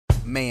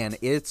Man,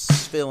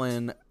 it's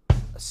feeling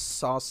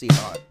saucy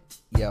hot.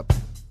 Yep.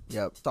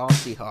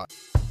 Saucy hot.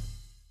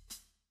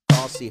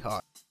 Saucy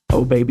hot.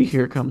 Oh, baby,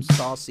 here it comes.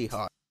 Saucy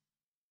hot.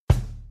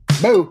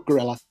 Boo,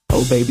 gorilla.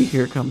 Oh, baby,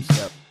 here it comes.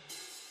 Yep.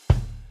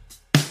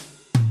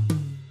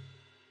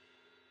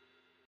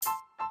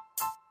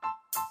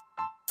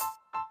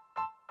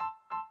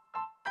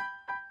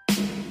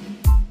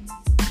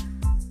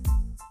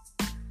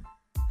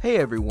 Hey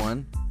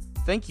everyone,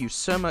 thank you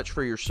so much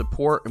for your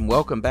support and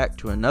welcome back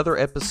to another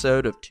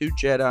episode of Two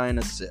Jedi and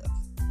a Sith.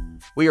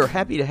 We are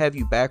happy to have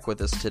you back with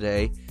us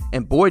today,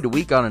 and boy do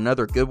we got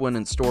another good one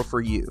in store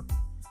for you.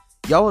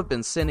 Y'all have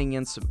been sending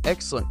in some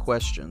excellent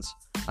questions.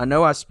 I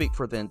know I speak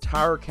for the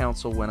entire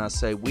council when I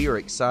say we are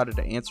excited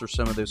to answer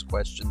some of those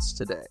questions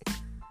today.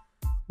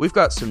 We've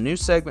got some new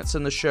segments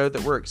in the show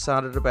that we're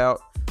excited about,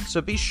 so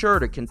be sure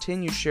to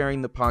continue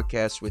sharing the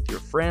podcast with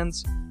your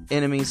friends,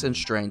 enemies, and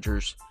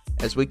strangers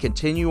as we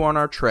continue on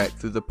our trek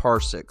through the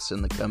parsecs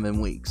in the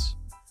coming weeks.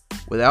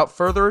 Without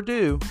further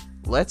ado,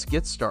 let's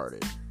get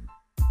started.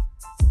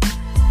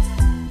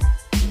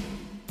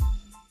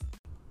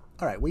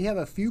 All right, we have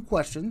a few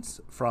questions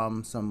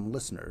from some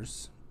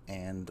listeners,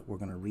 and we're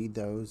going to read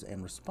those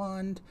and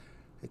respond.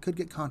 It could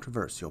get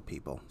controversial,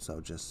 people,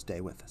 so just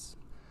stay with us.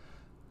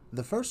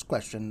 The first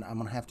question, I'm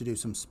going to have to do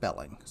some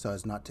spelling so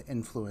as not to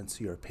influence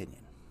your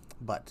opinion.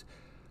 But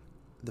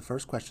the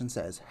first question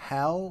says,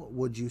 how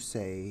would you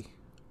say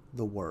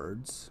the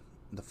words?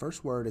 The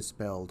first word is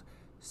spelled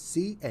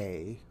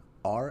C-A-R-A-M-E-L.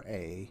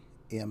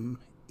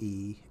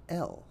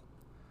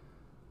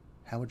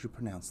 How would you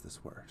pronounce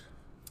this word?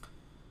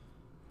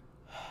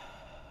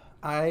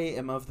 I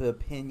am of the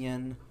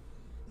opinion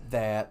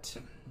that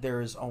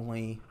there is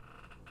only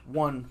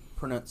one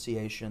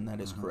pronunciation that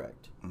is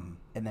correct,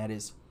 and that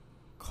is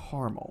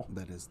caramel.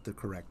 That is the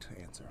correct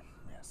answer.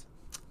 Yes.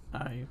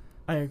 I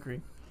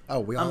agree. Oh,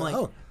 we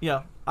all.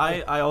 Yeah.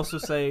 I also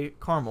say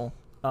caramel.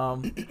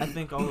 I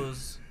think all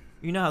those,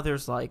 you know how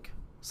there's like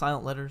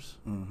silent letters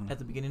at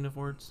the beginning of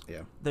words?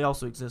 Yeah. They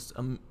also exist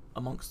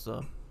amongst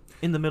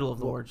in the middle of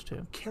the words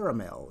too.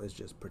 Caramel is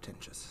just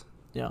pretentious.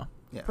 Yeah.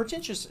 Yeah.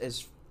 Pretentious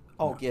is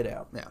all get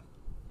out. Yeah.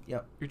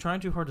 Yep. You're trying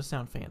too hard to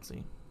sound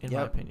fancy, in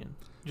my opinion.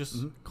 Just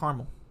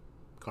caramel.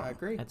 Caramel. I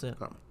agree. That's it.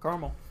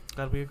 Caramel.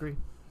 Glad we agree.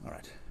 All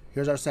right.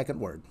 Here's our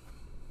second word.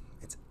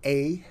 It's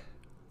A-U-N-T.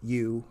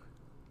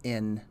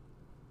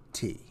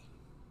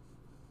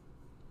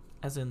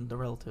 As in the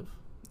relative.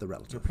 The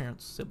relative. Your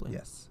parents' sibling.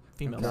 Yes.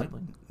 Female Not,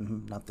 sibling.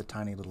 not the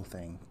tiny little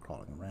thing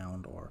crawling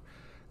around. Or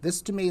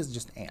this to me is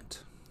just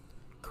ant.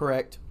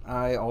 Correct.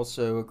 I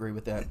also agree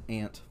with that.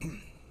 Ant.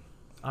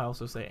 I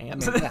also say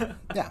ant.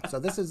 Yeah. So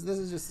this is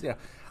just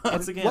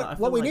Once again,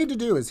 what we need to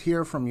do is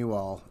hear from you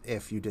all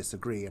if you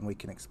disagree, and we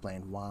can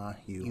explain why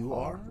you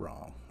are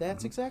wrong.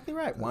 That's exactly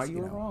right. Why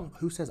you are wrong.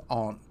 Who says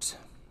aunt?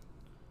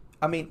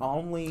 I mean,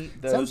 only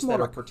those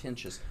that are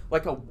pretentious.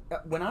 Like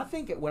when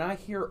I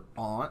hear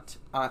aunt,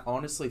 I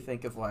honestly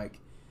think of like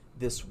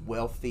this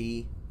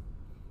wealthy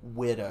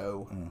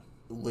widow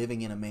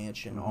living in a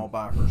mansion all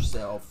by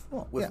herself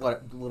with like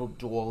little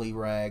doily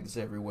rags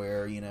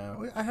everywhere. You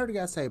know. I heard a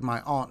guy say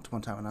my aunt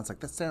one time, and I was like,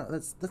 that's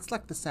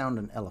like the sound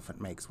an elephant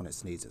makes when it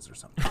sneezes or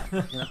something.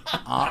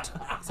 Aunt.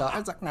 So I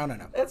was like, no.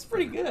 That's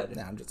pretty good.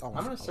 No, I'm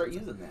gonna start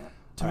using that.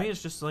 To me,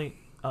 it's just like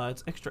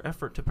it's extra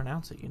effort to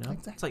pronounce it. You know,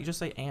 Exactly. It's like just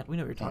say ant. We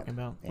know what you're talking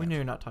about. Ant. We know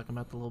you're not talking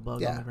about the little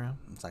bug on the ground.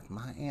 It's like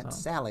my Aunt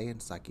Sally.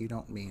 It's like you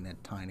don't mean a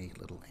tiny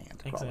little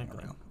ant crawling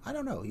around. I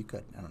don't know. You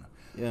could. I don't know.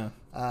 Yeah.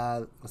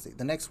 Let's see.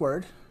 The next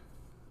word.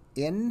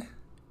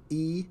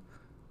 N-E-I-T-H-E-R.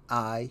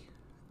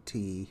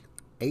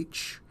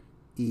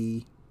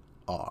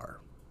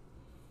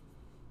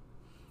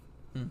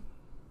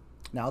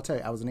 Now, I'll tell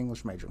you, I was an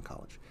English major in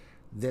college.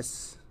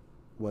 This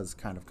was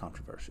kind of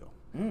controversial.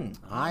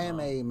 I am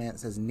a man that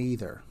says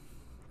neither.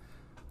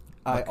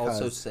 I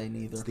also say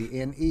neither. It's the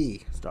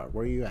N-E start.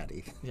 Where are you at,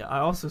 Ethan? Yeah,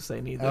 I also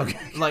say neither. Okay.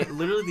 Like,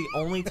 literally the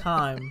only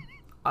time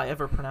I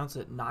ever pronounce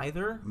it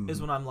neither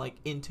is when I'm, like,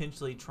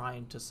 intentionally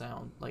trying to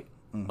sound, like,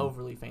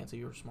 overly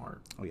fancy or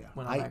smart. Oh, yeah.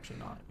 When I'm actually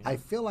not. You know? I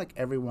feel like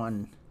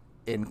everyone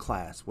in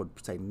class would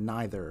say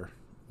neither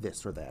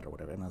this or that or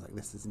whatever. And I was like,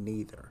 this is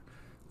neither.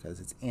 Because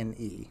it's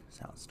N-E, is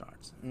how it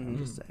starts. I'm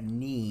just saying.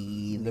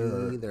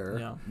 Neither.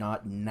 Yeah.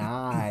 Not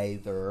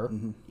neither.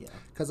 Yeah.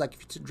 Because, like,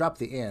 if you drop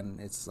the N,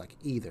 it's like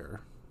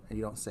either. And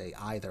you don't say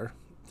either.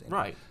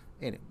 Right.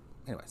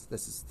 Anyways,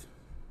 this is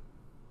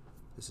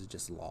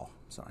just law.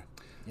 Sorry.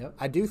 Yep.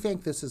 I do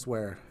think this is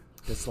where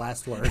this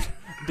last word.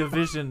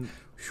 Division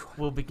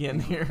will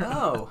begin here.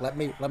 Oh. Let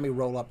me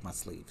roll up my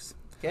sleeves.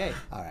 Okay.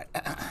 All right.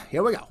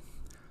 Here we go.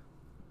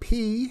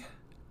 P-E-C-A-N.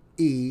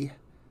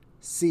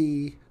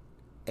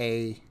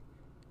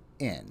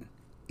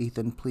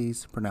 Ethan,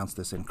 please pronounce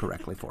this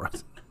incorrectly for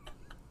us.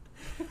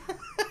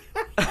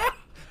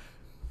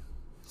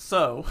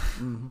 So,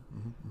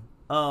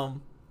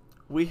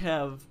 we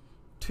have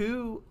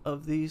two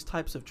of these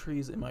types of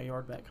trees in my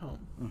yard back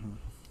home.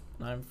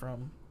 And I'm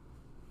from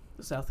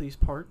the southeast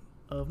part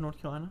of North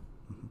Carolina.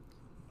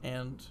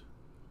 And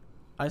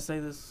I say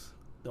this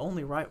the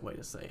only right way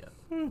to say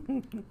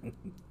it,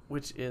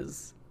 which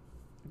is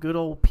good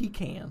old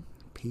pecan.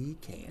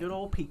 Pecan. Good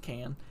old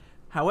pecan.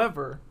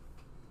 However,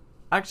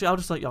 actually, I'll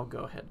just let y'all go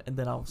ahead, and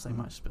then I'll say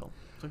my spill.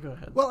 So go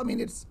ahead. Well, I mean,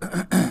 it's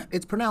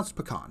it's pronounced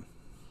pecan.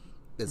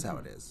 Is how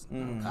it is.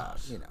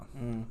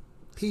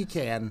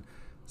 Pecan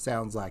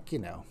sounds like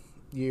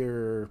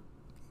it's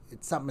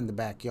something in the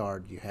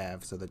backyard you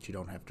have so that you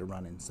don't have to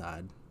run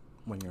inside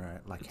when you're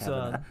having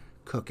a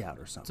cookout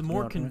or something. It's a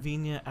more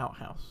convenient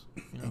outhouse.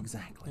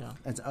 Exactly. Yeah.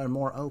 It's a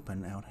more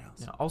open outhouse.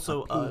 Yeah.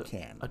 Also, a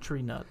pecan. a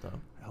tree nut though.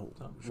 Oh,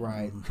 So,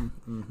 Right.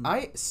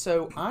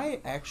 I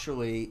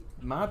actually,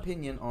 my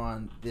opinion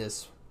on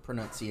this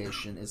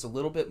pronunciation is a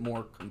little bit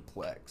more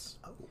complex.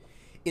 Oh.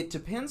 It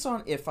depends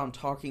on if I'm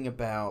talking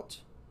about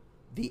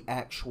the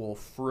actual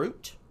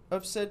fruit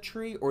of said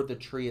tree or the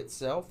tree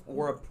itself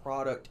or a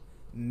product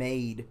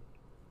made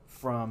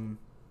from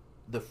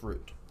the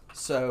fruit.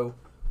 So,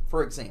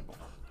 for example,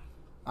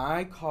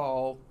 I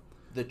call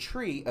the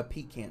tree a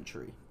pecan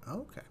tree.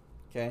 Okay.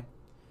 Okay?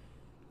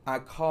 I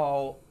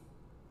call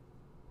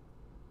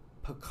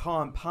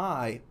pecan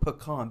pie.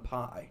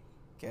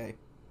 Okay?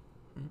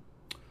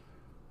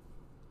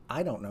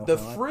 I don't know. The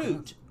how I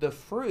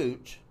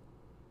fruit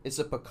is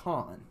a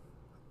pecan.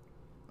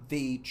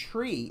 The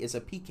tree is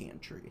a pecan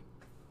tree.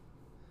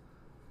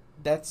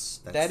 That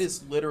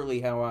is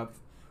literally how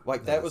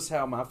that was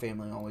how my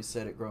family always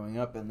said it growing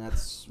up, and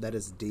that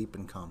is deep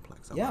and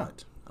complex. I Yeah. love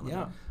it.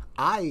 Yeah.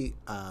 I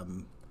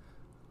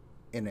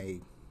in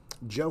a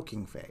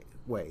joking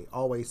way,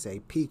 always say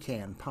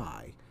pecan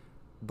pie,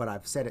 but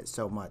I've said it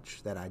so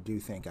much that I do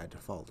think I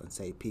default and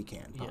say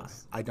pecan pie.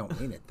 Yes. I don't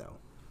mean it though.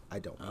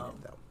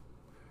 Though.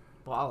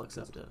 Well, I'll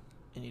accept it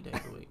any day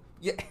of the week.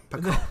 Yeah.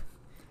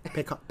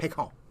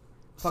 Pecan.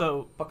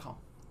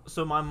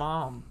 So my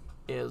mom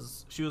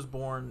she was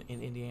born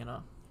in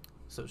Indiana,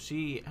 so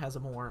she has a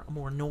more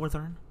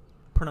northern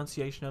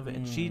pronunciation of it,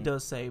 and she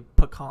does say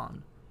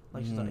pecan.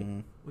 Like she's like,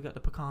 we got the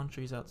pecan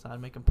trees outside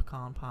making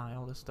pecan pie,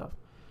 all this stuff.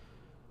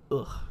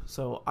 Ugh.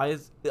 So I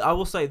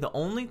will say the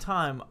only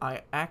time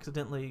I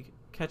accidentally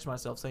catch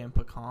myself saying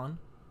pecan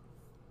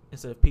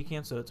instead of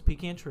pecan, so it's a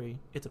pecan tree,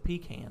 it's a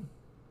pecan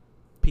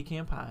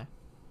pie,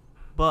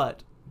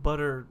 but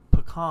butter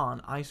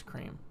pecan ice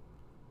cream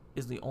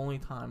is the only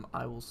time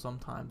I will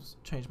sometimes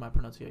change my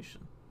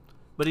pronunciation.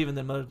 But even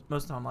then,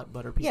 most of the time, like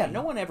butter pecan. Yeah,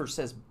 no one ever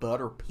says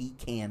butter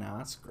pecan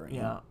ice cream.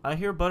 Yeah, I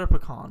hear butter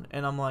pecan,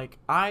 and I'm like,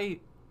 I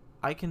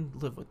can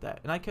live with that,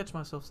 and I catch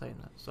myself saying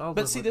that. So I'll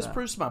But live see, with this that.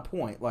 proves my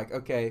point. Like,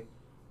 okay,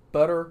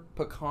 butter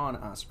pecan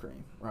ice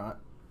cream, right?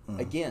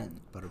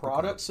 Again, Butter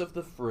products of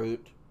the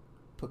fruit,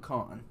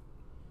 pecan,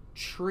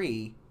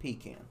 tree,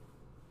 pecan.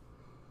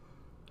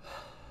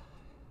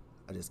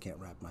 I just can't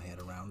wrap my head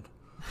around.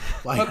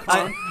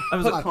 Pecan, I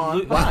was like, pecan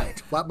Luke- pie.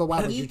 But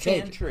why would you Pecan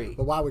change it? tree.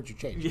 But why would you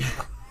change it?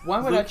 Yeah. Why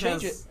would I Luke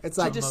change has- it? It's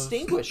To like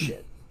distinguish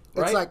it.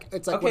 Right?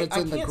 It's like when it's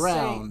in the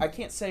ground. I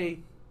can't say.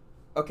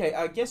 Okay,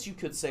 I guess you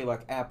could say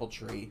like apple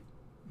tree.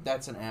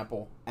 That's an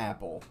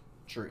apple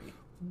tree.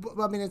 But,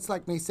 I mean, it's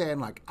like me saying,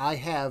 like, I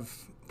have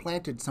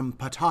planted some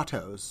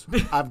potatoes.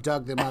 I've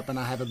dug them up, and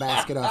I have a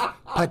basket of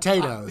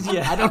potatoes.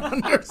 Yeah. I don't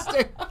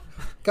understand.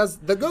 Because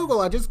I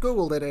just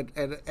Googled it,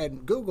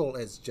 and Google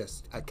is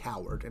just a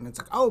coward. And it's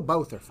like, oh,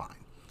 both are fine.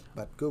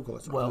 But Google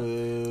is wrong.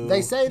 Well,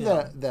 They say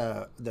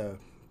the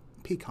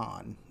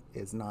pecan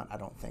is not, I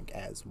don't think,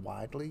 as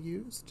widely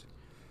used.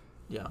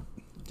 yeah.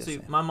 Just See,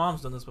 saying. my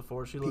mom's done this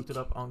before. She looked it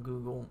up on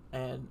Google,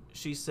 and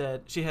she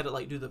said she had to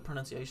like do the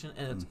pronunciation,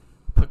 and it's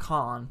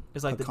pecan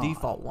is like Pecan. the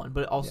default one,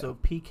 but also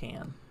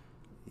pecan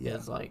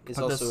is like It's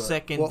the also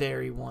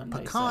secondary one.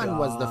 they Pecan say.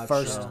 was the Gotcha.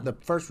 first. The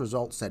first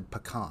result said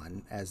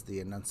pecan as the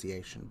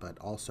enunciation, but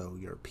also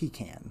your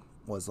pecan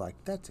was like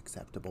that's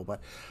acceptable. But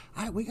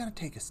we got to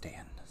take a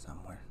stand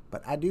somewhere.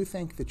 But I do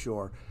think that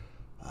you're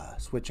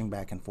switching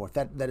back and forth.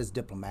 That is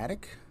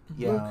diplomatic.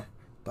 Yeah. Luke,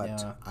 but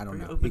Yeah. I don't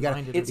Very know. You got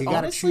open-minded. It's you got to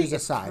honestly, choose a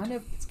it's side.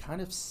 It's kind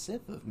of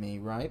Sith of me,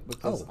 right?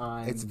 Because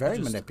It's very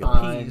just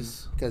manipulative.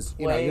 peas. Because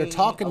you're playing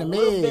talking to a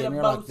little me bit and of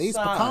you're like both these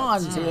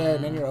sides. pecans here,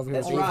 and then you're over here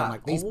That's beefing right.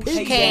 like these Oh,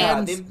 pecans. Yeah,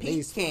 them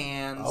these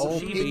pecans. Oh,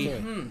 She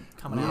pecan.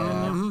 be coming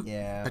out. Mhm.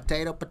 Yeah.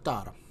 Potato.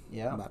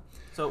 Yeah. But-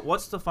 So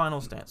what's the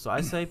final stance? So I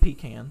say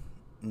pecan.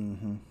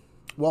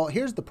 Well,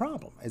 here's the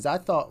problem: is I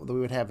thought that we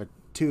would have a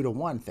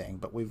 2-to-1 thing,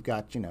 but we've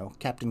got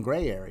Captain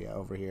Gray area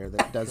over here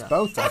that does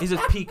both. He says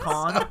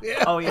pecan.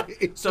 Oh yeah.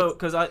 So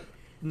because I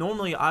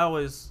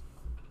always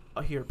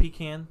hear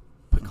pecan,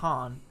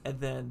 and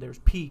then there's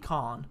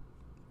pecan.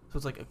 So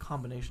it's like a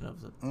combination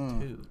of the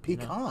two.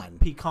 Pecan.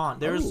 Pecan.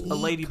 There's Oh, a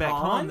lady back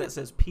pecan? home that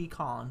says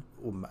pecan.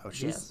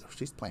 She's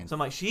playing. So I'm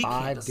like, she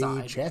can't 5D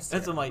decide. chess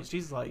And so here. I'm like,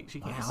 she's like, she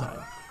can't decide.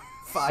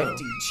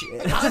 5D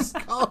chess. Just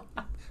call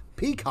it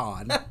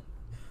pecan.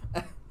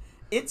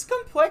 It's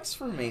complex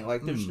for me.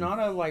 Like, there's not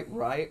a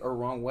right or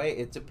wrong way.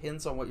 It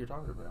depends on what you're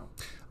talking about.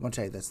 I'm gonna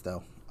tell you this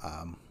though,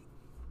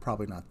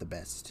 probably not the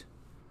best.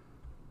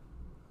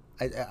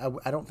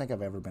 I don't think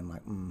I've ever been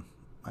like,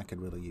 I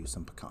could really use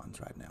some pecans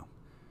right now.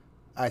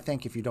 I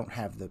think if you don't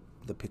have the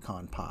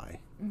pecan pie,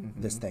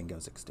 this thing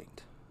goes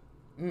extinct.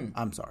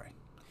 I'm sorry.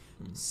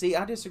 See,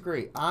 I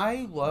disagree.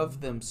 I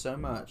love them so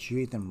much You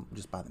eat them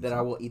just by themselves. that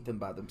I will eat them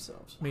by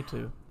themselves. Me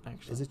too,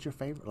 actually. Is it your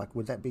favorite? Like,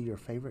 would that be your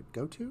favorite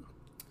go-to?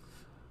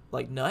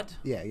 Like nut?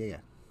 Yeah, yeah, yeah.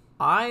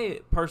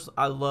 I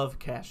love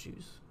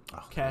cashews.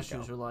 Oh, there you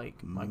Cashews go. are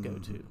like my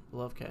go-to.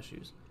 Love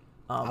cashews.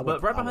 I But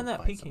would- right I behind would that,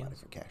 fight somebody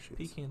pecans. for cashews.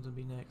 Pecans would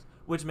be next.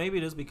 Which maybe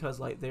it is because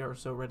like they are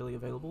so readily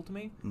available to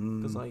me.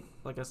 Because like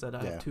I said,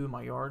 I Yeah. have 2 in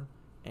my yard,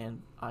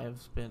 and I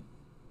have spent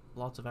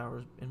lots of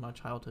hours in my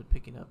childhood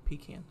picking up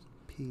pecans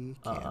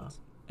Pecans.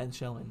 and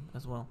shelling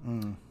as well.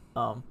 Mm.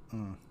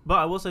 But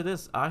I will say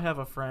this: I have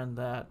a friend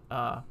that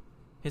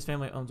his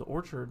family owns an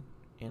orchard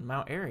in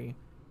Mount Airy,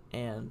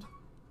 and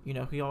you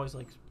know he always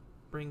like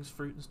brings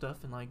fruit and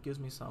stuff and like gives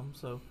me some.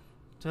 So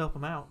to help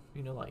him out,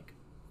 you know, like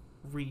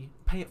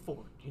repay it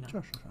forward, you know,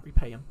 Sure.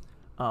 repay him.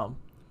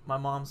 My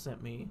mom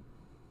sent me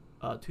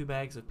 2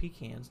 bags of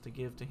pecans to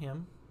give to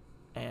him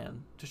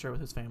and to share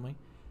with his family,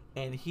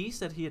 and he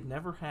said he had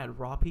never had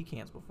raw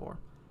pecans before,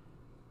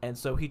 and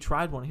so he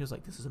tried one. And he was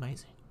like, "This is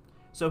amazing."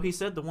 So he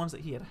said the ones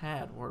that he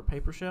had were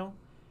paper shell,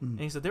 and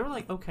he said they were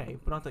like okay,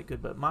 but not that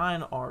good. But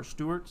mine are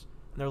Stewart's,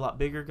 and they're a lot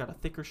bigger, got a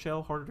thicker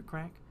shell, harder to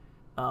crack.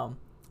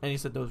 And he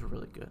said those were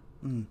really good.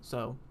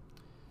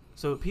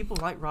 So people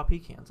like raw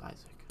pecans,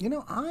 Isaac. You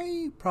know,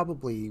 I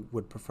probably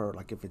would prefer,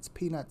 like, if it's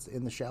peanuts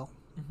in the shell.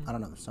 I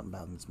don't know. There's something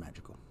about them that's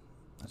magical.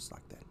 I just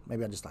like that.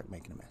 Maybe I just like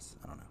making a mess.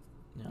 I don't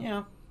know.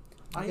 Yeah.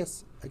 I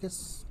guess.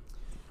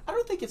 I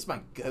don't think it's my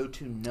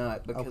go-to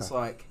nut because,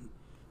 like,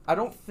 I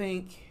don't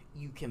think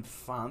you can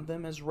find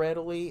them as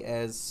readily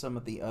as some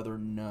of the other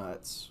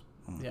nuts.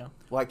 Yeah.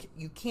 Like,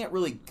 you can't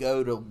really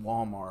go to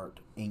Walmart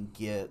and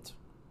get,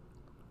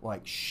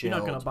 like, shelled. You're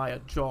not going to buy a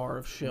jar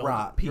of shelled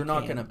Right. pecan You're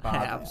not going to buy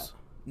halves. that.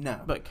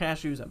 No. But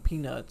cashews and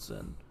peanuts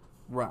and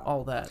right.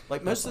 all that.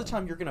 Like, most of the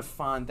time, you're going to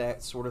find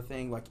that sort of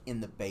thing, like, in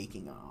the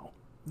baking aisle.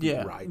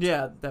 Yeah. Right.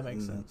 Yeah, that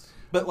makes sense.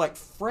 But, like,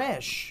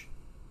 fresh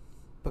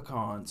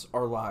pecans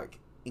are, like,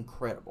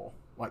 incredible.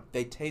 Like,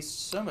 they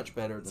taste so much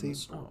better than the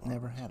store.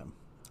 Never had them.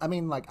 I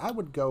mean, like, I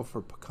would go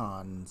for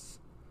pecans,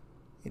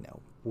 you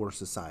know, were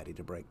society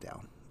to break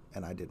down,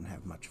 and I didn't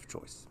have much of a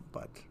choice.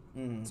 But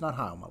it's not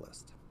high on my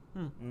list.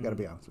 Got to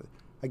be honest with you.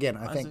 Again,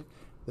 I think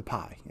the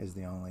pie is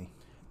the only.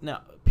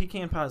 Now,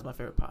 pecan pie is my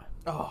favorite pie.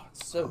 Oh,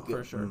 so good.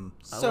 For sure.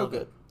 So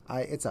good.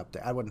 It's up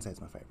there. I wouldn't say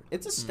it's my favorite.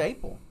 It's a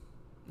staple.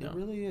 Yeah. It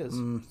really is.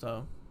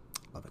 So,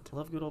 Love it.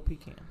 love good old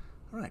pecan.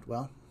 All right.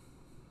 Well,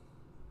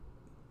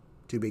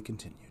 to be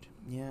continued.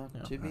 Yeah,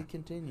 to be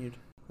continued.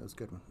 That was a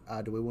good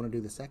one. Do we want to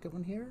do the second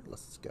one here?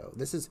 Let's go.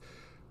 This is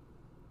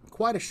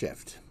quite a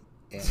shift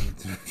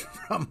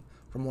from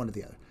one to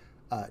the other.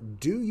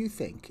 Do you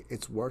think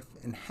it's worth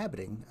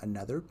inhabiting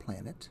another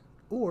planet,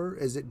 or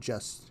is it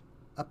just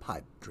a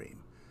pipe dream?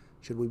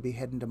 Should we be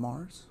heading to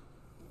Mars?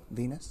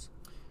 Venus?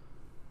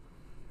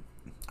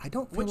 I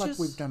don't feel like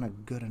we've done a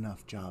good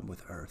enough job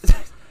with Earth.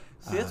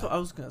 See, that's what I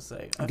was going to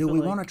say. Do we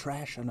want to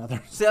trash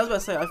another? See, I was about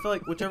to say, I feel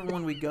like whichever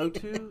one we go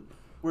to,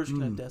 we're just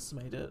going to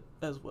decimate it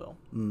as well.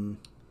 You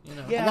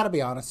know? I gotta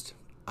be honest.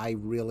 I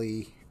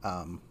really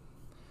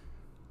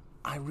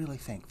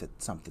think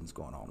that something's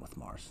going on with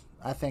Mars.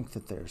 I think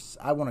that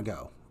I want to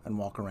go and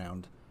walk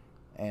around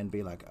and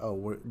be like, oh,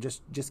 we're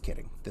just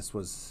kidding. There's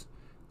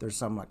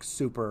some like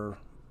super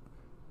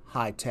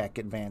high tech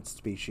advanced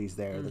species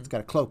there that's got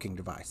a cloaking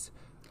device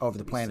over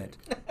the planet,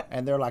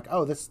 and they're like,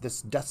 oh, this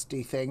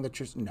dusty thing that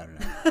you're no.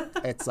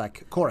 It's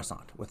like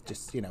Coruscant with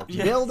just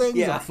buildings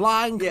and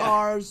flying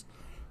cars.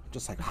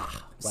 Just like well.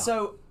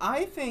 So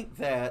I think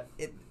that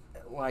it,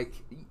 like,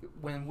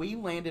 when we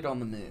landed on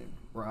the moon,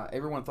 right?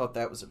 Everyone thought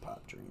that was a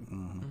pipe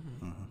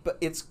dream. But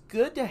it's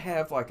good to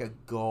have like a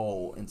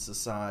goal in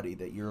society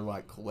that you're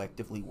like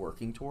collectively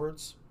working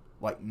towards.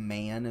 Like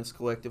man is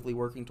collectively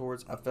working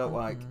towards. I felt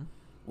like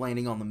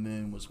landing on the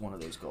moon was one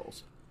of those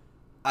goals.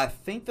 I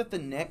think that the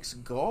next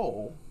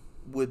goal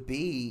would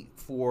be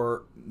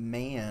for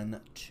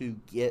man to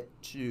get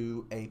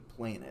to a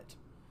planet.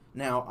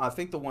 Now, I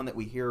think the one that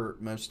we hear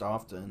most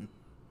often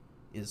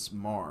is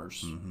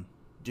Mars,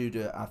 due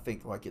to, I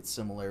think, like, its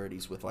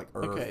similarities with, like,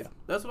 Earth. Okay,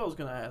 that's what I was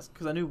going to ask,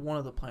 because I knew one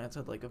of the planets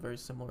had, like, a very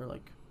similar,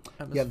 like,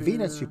 atmosphere. Yeah,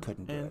 Venus, you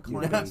couldn't do it.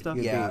 Climate and stuff.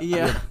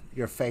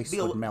 Your face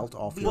would melt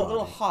off Be your a little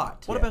body.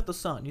 hot. What about the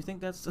sun? You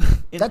think that's...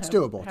 That's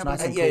doable. It's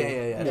nice and cool.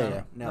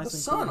 Yeah. Now, Nice the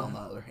and sun, cool. on the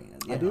other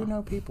hand. I do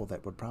know people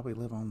that would probably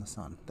live on the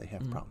sun. They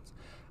have problems.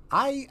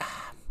 I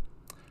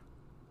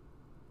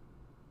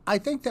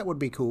think that would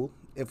be cool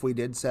if we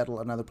did settle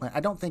another planet.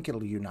 I don't think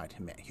it'll unite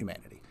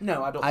humanity.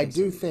 No, I don't I think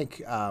do so.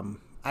 think, I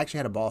actually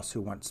had a boss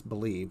who once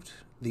believed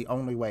the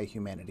only way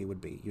humanity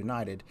would be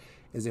united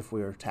is if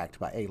we were attacked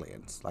by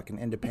aliens, like an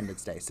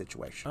Independence Day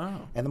situation.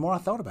 Oh. And the more I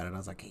thought about it, I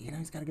was like,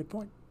 he's got a good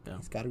point. Yeah.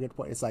 He's got a good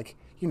point. It's like,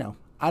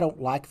 I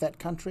don't like that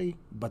country,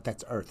 but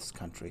that's Earth's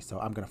country, so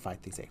I'm going to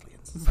fight these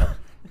aliens.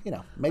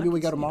 So, maybe we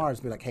go to Mars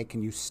and be like, hey,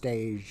 can you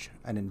stage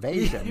an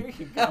invasion? Here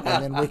you go.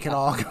 And then we can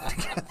all go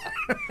together.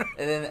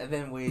 And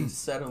then we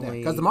suddenly...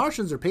 Because the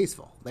Martians are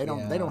peaceful. They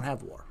don't Yeah.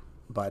 have war.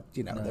 But,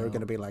 they're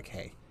going to be like,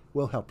 hey,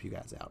 we'll help you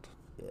guys out.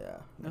 Yeah.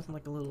 Nothing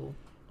like a little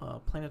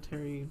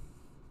planetary,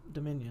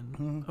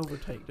 Dominion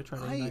overtake to try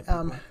to unite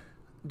I people.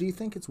 do you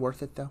think it's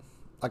worth it though?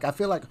 Like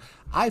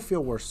I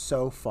feel we're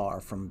so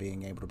far from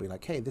being able to be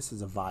like, hey, this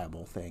is a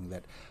viable thing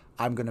that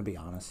I'm going to be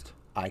honest,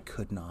 I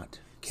could not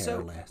care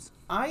less.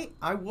 I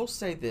will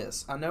say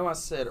this. I know I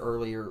said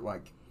earlier,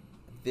 like,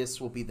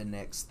 this will be the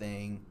next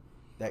thing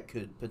that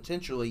could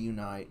potentially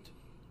unite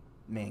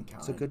mankind.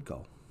 It's a good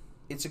goal.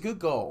 It's a good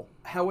goal.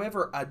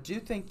 However, I do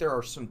think there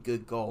are some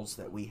good goals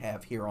that we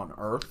have here on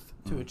Earth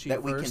to achieve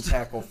that we can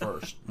tackle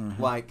first.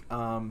 Like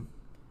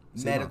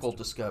medical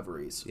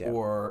discoveries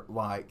or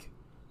like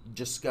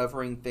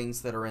discovering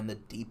things that are in the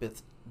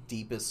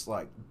deepest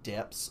like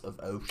depths of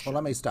ocean. Well,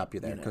 let me stop you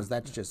there because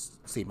that's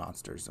just sea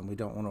monsters, and we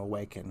don't want to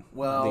awaken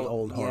the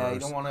old horrors. Yeah, you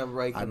don't want to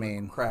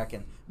awaken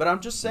Kraken. But I'm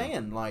just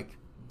saying, like,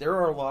 there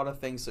are a lot of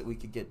things that we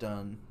could get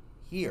done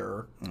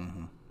here.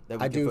 That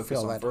we I could do focus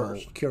feel on that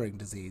first. whole curing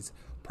disease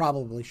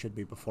probably should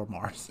be before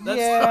Mars.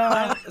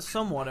 That's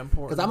somewhat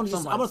important. Because I'm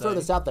going to throw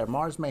this out there.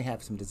 Mars may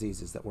have some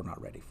diseases that we're not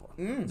ready for.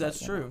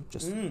 That's true.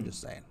 Just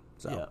saying.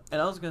 So. Yeah,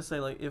 and I was gonna say,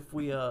 like, if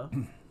we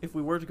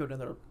were to go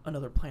to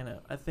another planet,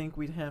 I think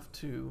we'd have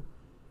to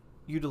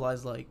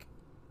utilize like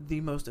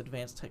the most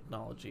advanced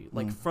technology,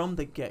 like from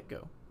the get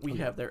go, we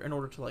have there in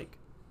order to like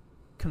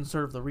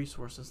conserve the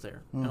resources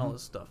there and all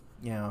this stuff.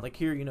 Yeah, like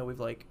here,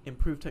 we've like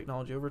improved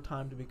technology over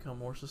time to become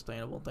more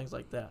sustainable and things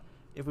like that.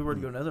 If we were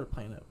to go to another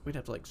planet, we'd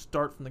have to like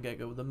start from the get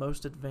go with the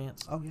most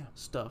advanced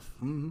stuff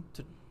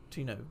to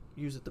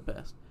use it the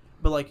best.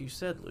 But like you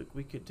said, Luke,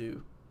 we could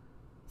do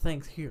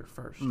things here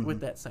first with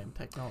that same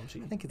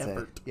technology. I think it's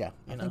effort, I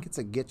think it's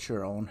a get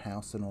your own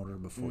house in order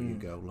before you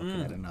go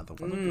looking at another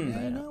one.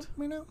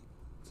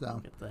 So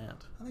look at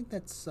that. I think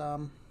that's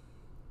a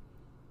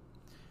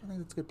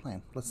good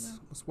plan. Let's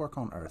work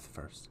on Earth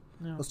first.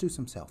 Yeah. Let's do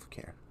some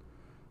self-care.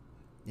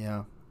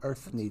 Yeah,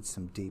 Earth needs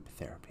some deep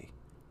therapy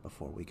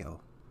before we go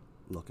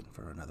looking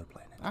for another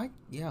planet. I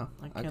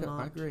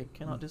agree.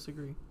 Cannot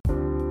disagree.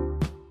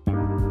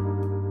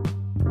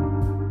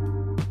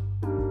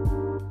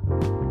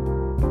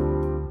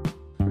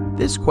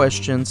 This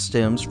question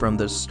stems from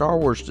the Star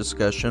Wars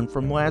discussion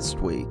from last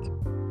week.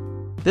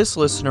 This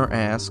listener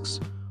asks,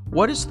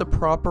 what is the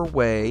proper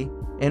way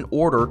and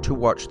order to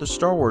watch the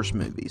Star Wars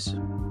movies?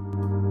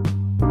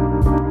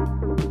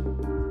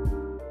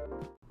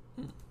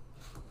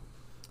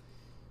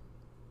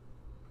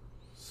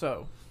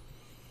 So,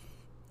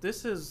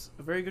 this is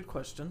a very good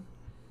question,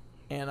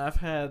 and I've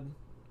had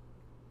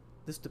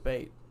this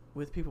debate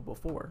with people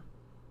before,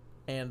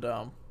 and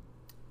I'm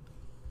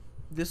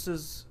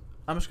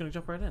just going to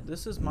jump right in.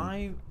 This is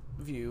my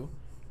view.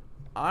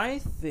 I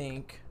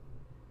think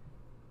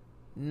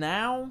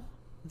now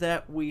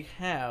that we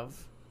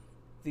have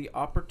the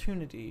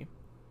opportunity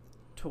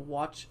to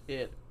watch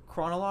it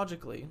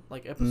chronologically,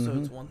 like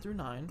episodes 1 through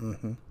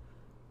 9,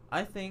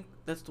 I think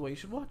that's the way you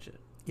should watch it.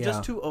 Yeah.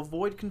 Just to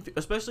avoid confusion,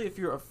 especially if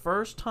you're a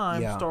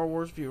first-time Star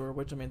Wars viewer,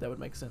 which, that would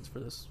make sense for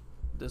this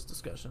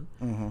discussion.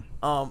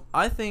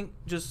 I think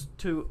just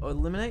to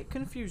eliminate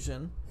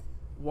confusion,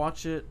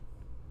 watch it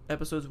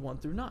episodes 1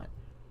 through 9.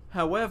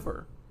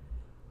 However,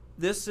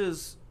 this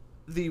is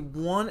the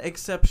one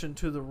exception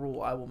to the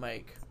rule I will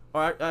make.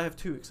 I have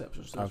two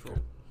exceptions to this rule.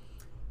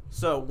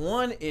 So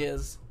one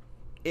is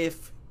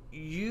if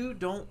you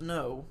don't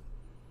know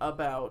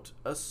about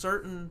a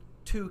certain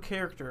two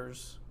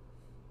characters'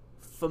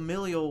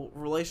 familial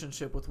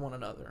relationship with one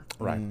another.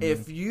 Right.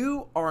 If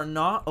you are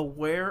not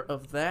aware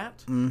of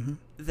that,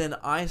 then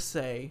I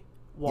say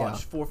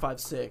watch 4, 5,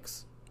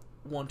 6,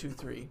 1, 2,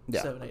 3,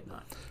 7, 8,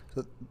 9.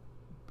 So,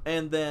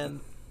 and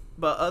then,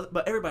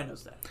 but everybody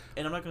knows that,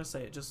 and I'm not going to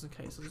say it just in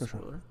case it's a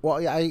spoiler.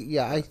 Well,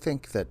 I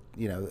think that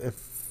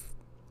if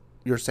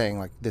you're saying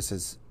like this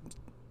is,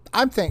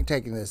 I'm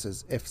taking this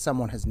as if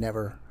someone has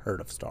never heard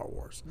of Star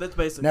Wars. That's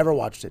basically never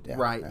watched it.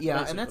 Right.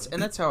 Yeah, and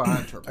that's how I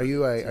interpret.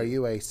 Are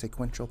you a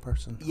sequential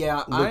person?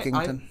 Yeah,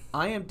 Lookington?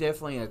 I am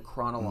definitely a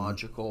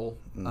chronological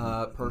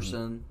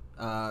person.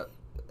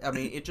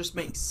 It just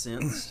makes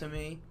sense to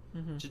me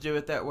to do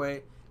it that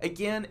way.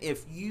 Again,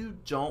 if you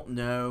don't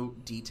know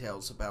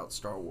details about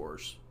Star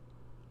Wars,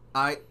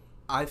 I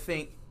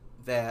think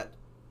that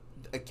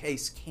a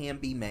case can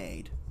be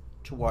made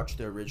to watch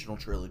the original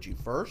trilogy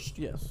first.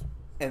 Yes.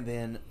 And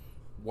then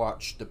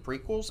watch the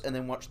prequels and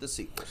then watch the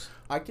sequels.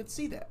 I could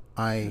see that.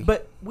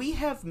 But we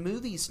have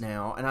movies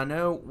now, and I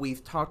know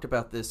we've talked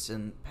about this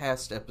in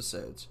past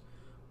episodes,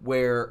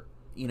 where,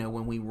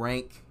 when we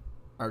rank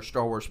our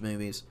Star Wars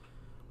movies,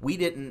 we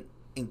didn't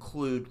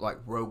include, like,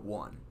 Rogue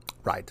One.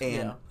 Right.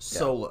 And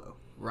Solo,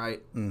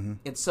 right? And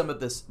some of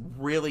this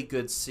really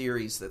good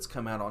series that's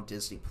come out on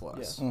Disney+.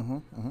 Yeah.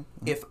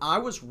 If I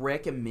was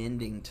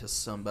recommending to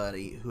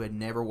somebody who had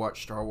never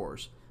watched Star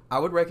Wars, I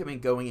would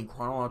recommend going in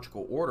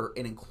chronological order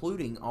and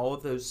including all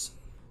of those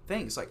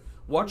things. Like,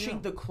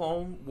 watching the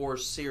Clone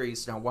Wars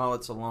series, now, while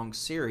it's a long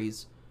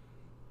series,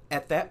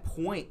 at that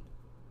point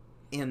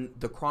in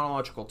the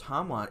chronological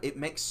timeline, it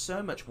makes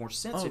so much more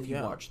sense if you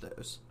watch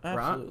those.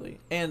 Absolutely. Right?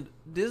 And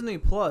Disney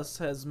Plus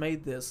has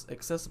made this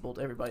accessible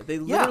to everybody. They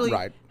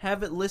literally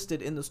have it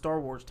listed in the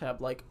Star Wars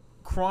tab, like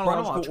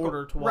chronological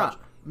order to watch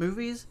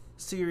movies,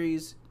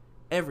 series,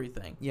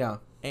 everything. Yeah.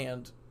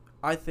 And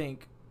I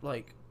think,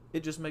 like,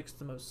 it just makes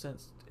the most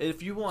sense.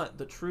 If you want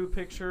the true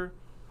picture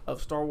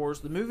of Star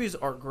Wars, the movies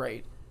are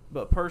great,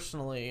 but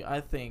personally,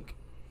 I think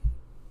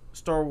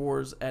Star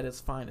Wars at its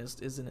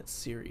finest is in its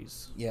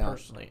series. Yeah.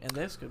 Personally, and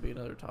this could be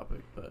another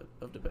topic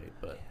of debate.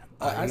 But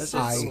I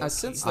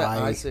sense that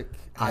Isaac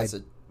has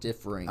a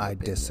differing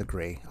opinion.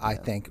 Disagree. Yeah. I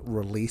think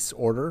release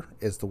order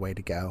is the way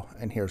to go,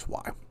 and here's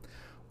why.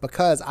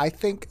 Because I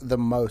think the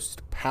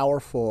most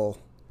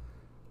powerful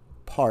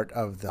part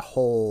of the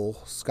whole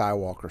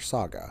Skywalker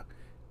saga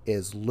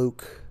is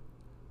Luke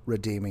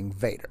redeeming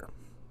Vader.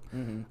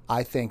 Mm-hmm.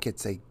 I think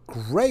it's a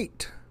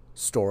great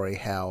story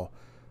how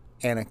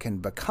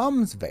Anakin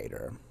becomes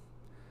Vader.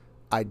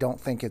 I don't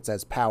think it's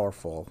as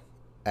powerful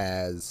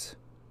as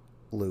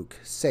Luke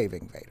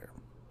saving Vader.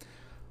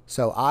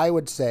 So I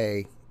would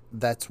say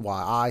that's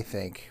why I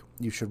think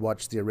you should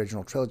watch the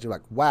original trilogy.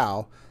 Like,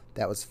 wow,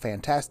 that was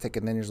fantastic.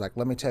 And then you're like,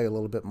 let me tell you a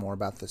little bit more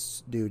about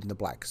this dude in the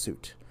black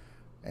suit.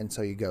 And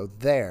so you go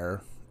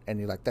there, and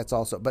you're like, that's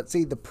also... But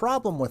see, the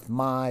problem with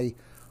my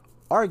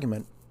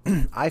argument,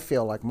 I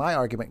feel like my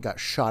argument got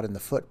shot in the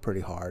foot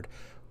pretty hard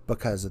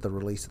because of the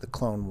release of the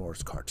Clone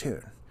Wars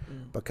cartoon.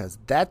 Because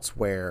that's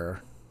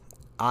where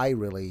I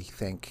really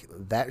think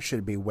that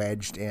should be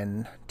wedged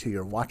in to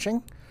your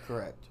watching.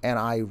 Correct. And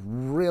I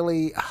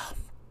really...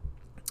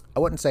 I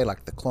wouldn't say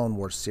like the Clone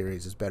Wars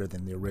series is better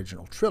than the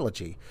original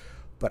trilogy,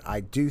 but I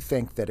do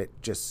think that it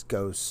just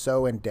goes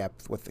so in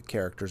depth with the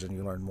characters and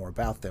you learn more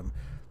about them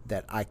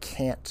that I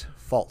can't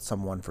fault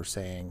someone for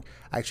saying...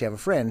 I actually have a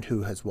friend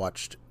who has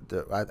watched...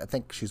 I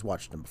think she's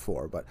watched them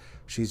before, but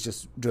she's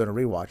just doing a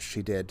rewatch.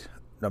 She did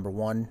number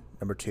 1,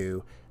 number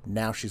 2.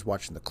 Now she's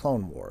watching the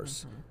Clone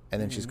Wars. Mm-hmm.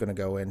 And then she's going to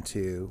go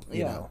into,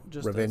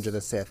 Revenge of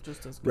the Sith,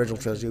 original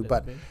trilogy.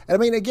 But, and I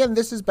mean, again,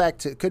 this is back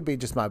to... It could be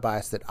just my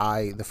bias that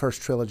the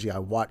first trilogy I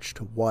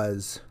watched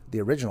was the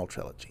original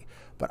trilogy.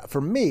 But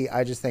for me,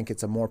 I just think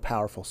it's a more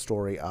powerful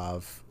story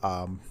of,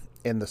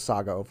 in the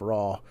saga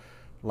overall,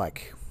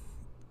 like...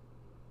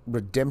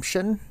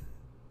 redemption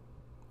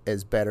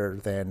is better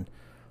than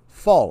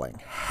falling.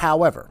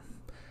 However,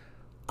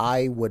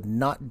 I would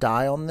not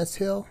die on this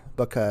hill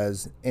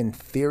because in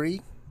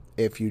theory,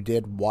 if you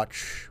did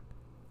watch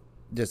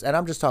this, and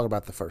I'm just talking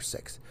about the first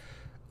 6,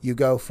 you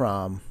go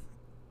from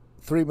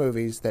 3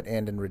 movies that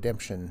end in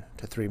redemption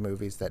to 3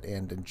 movies that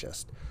end in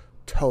just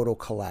total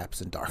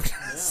collapse and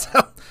darkness.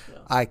 Yeah. So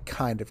I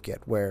kind of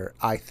get where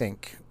I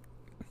think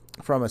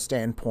from a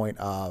standpoint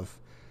of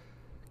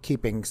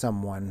keeping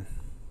someone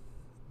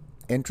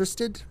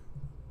interested,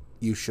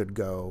 you should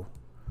go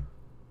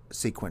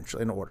sequential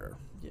in order.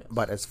 Yes.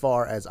 But as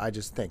far as I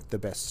just think the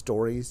best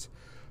stories,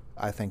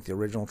 I think the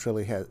original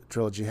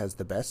trilogy has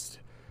the best,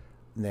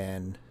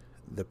 then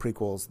the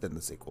prequels, then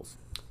the sequels.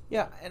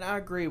 Yeah, and I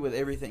agree with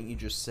everything you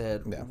just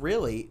said. Yeah.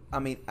 Really, I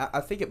mean, I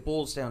think it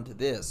boils down to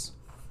this.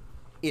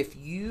 If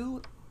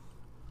you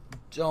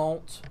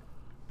don't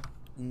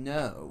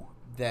know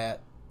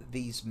that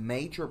these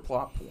major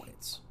plot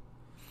points,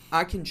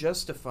 I can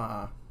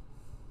justify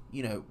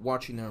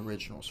watching the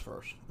originals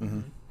first.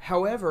 Mm-hmm.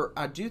 However,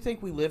 I do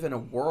think we live in a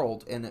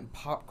world and in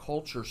pop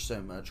culture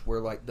so much where,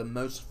 like, the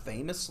most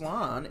famous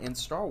line in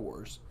Star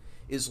Wars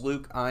is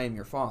Luke, I am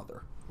your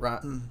father,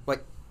 right? Mm.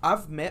 Like,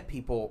 I've met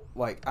people,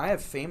 like, I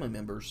have family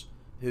members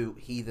who,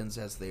 heathens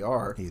as they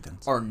are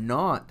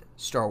not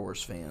Star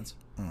Wars fans.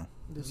 Mm.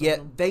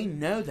 Yet they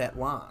know that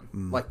line.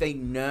 Mm. Like, they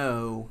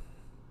know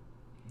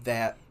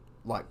that,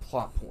 like,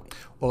 plot point.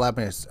 Well, I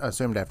mean,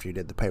 assumed after you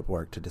did the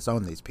paperwork to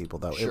disown these people,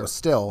 though, sure. It was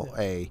still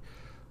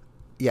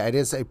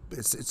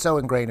it's so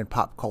ingrained in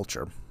pop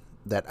culture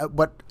that,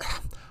 but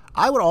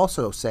I would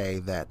also say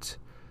that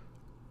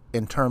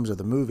in terms of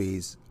the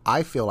movies,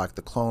 I feel like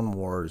the Clone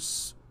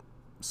Wars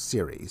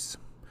series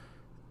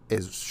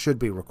should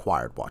be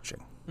required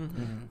watching.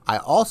 Mm-hmm. I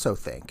also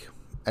think,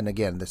 and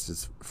again, this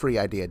is free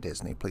idea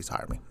Disney, please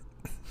hire me.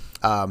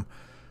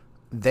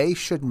 They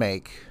should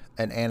make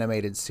an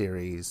animated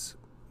series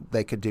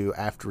they could do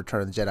after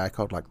Return of the Jedi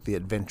called like The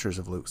Adventures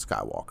of Luke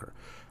Skywalker.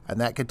 And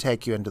that could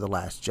take you into The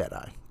Last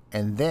Jedi.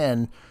 And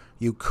then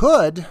you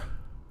could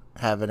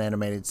have an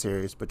animated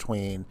series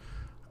between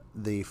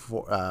the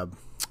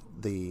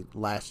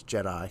Last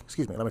Jedi.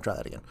 Excuse me, let me try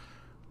that again.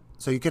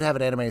 So you could have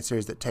an animated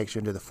series that takes you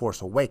into The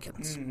Force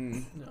Awakens.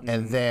 Mm-hmm.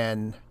 And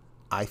then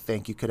I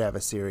think you could have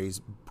a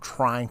series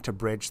trying to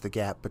bridge the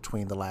gap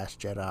between The Last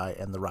Jedi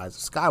and The Rise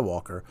of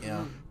Skywalker.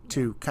 Yeah.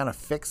 To kind of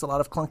fix a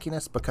lot of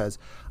clunkiness, because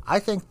I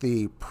think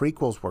the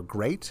prequels were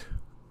great,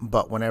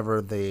 but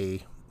whenever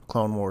the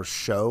Clone Wars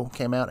show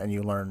came out and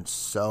you learned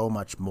so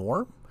much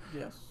more,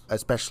 yes,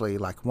 especially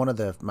like one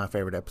of my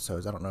favorite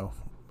episodes, I don't know,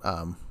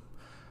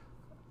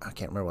 I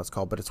can't remember what it's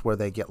called, but it's where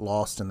they get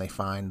lost and they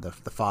find the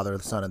father,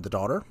 the son, and the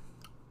daughter.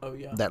 Oh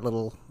yeah, that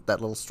little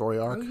story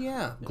arc. Oh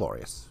yeah,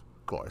 glorious.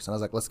 And I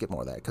was like, let's get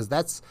more of that, because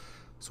that's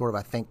sort of,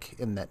 I think,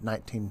 in that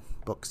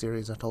 19-book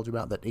series I told you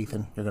about that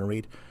Ethan you're going to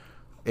read.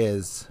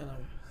 Is and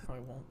I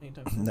probably won't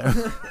anytime soon.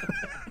 No.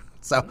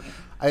 So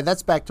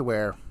that's back to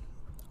where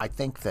I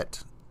think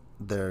that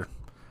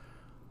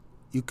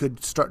you could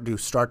do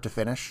start to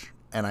finish,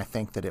 and I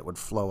think that it would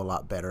flow a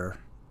lot better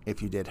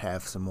if you did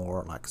have some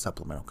more like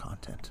supplemental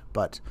content.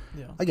 But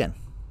again,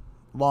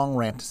 long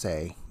rant to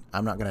say,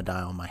 I'm not going to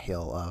die on my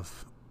hill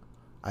of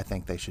I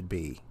think they should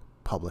be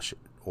published,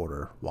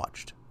 order,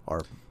 watched,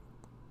 or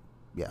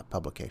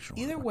publication.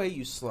 Either way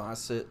you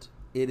slice it,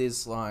 it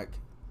is like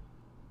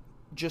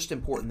just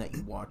important that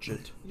you watch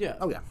it. Yeah.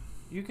 Oh yeah.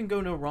 You can go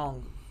no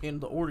wrong in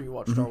the order you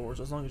watch Star Wars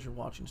as long as you're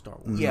watching Star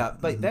Wars. Yeah,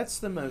 but that's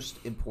the most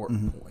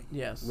important point.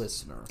 Yes.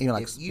 Listener.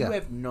 Like, if you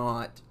have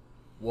not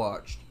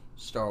watched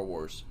Star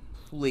Wars,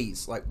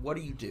 please, like, what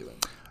are you doing?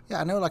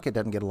 Yeah, I know like it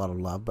doesn't get a lot of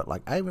love, but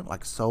like I even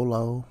like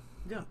Solo.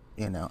 Yeah.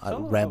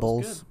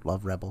 Rebels.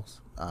 Love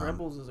Rebels.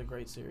 Rebels is a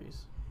great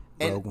series.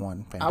 Rogue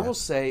One. Fantastic. I will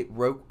say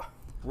Rogue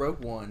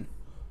One,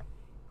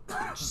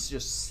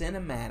 just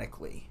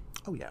cinematically,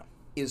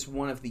 is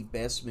one of the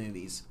best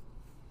movies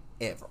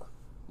ever.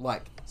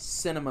 Like,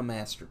 cinema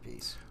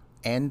masterpiece.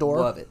 Andor.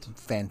 Love it.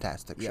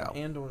 Fantastic show.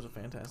 Andor's a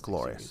fantastic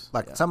Glorious. series.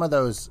 Like some of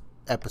those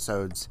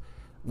episodes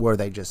where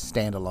they just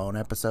standalone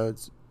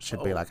episodes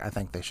should be like, I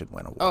think they should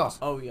win awards.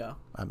 Oh yeah.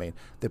 I mean,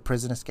 the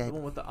Prison Escape. The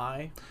one with the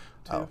eye,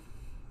 too. Oh.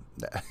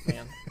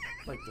 Man,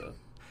 like the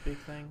big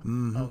thing.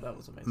 Mm-hmm. Oh, that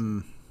was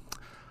amazing.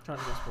 Trying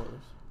to get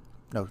spoilers.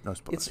 No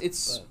spoilers.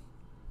 It's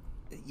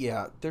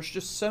there's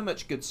just so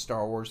much good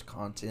Star Wars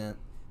content.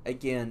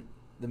 Again,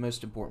 the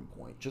most important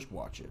point, just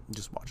watch it.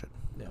 Just watch it.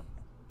 Yeah.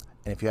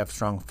 And if you have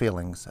strong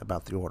feelings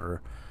about the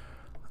order,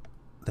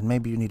 then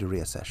maybe you need to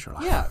reassess your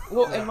life. Yeah,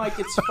 well, and like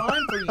it's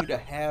fine for you to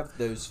have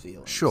those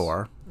feelings.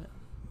 Sure. Yeah.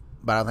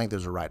 But I don't think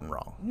there's a right and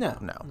wrong. No.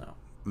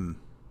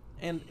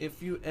 And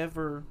if you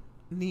ever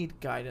need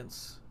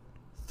guidance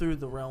through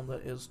the realm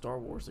that is Star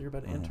Wars that you're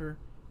about to enter,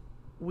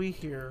 we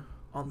here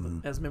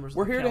as members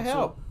We're of the here council to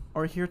help.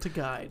 Are here to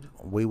guide.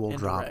 We will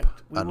drop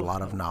a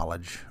lot of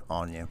knowledge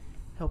on you.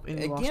 Help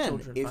any lost Again,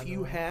 children. if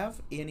you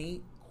have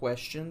any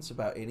questions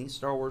about any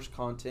Star Wars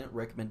content,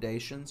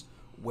 recommendations,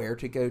 where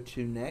to go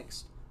to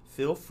next,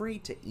 feel free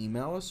to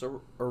email us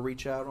or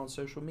reach out on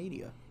social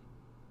media.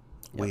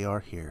 We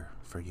are here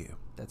for you.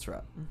 That's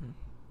right.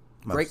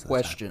 Mm-hmm. Great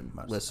question,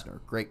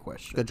 listener. Great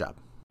question. Good job.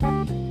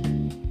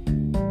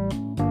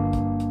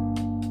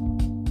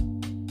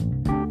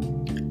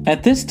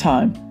 At this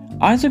time,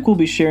 Isaac will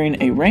be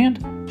sharing a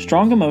rant,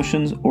 strong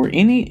emotions, or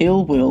any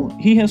ill will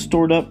he has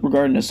stored up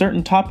regarding a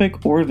certain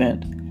topic or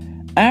event.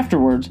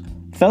 Afterwards,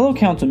 fellow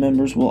council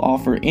members will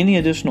offer any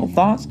additional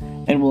thoughts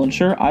and will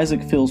ensure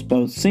Isaac feels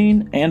both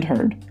seen and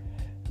heard.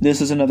 This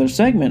is another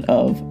segment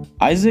of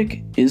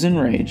Isaac is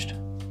Enraged.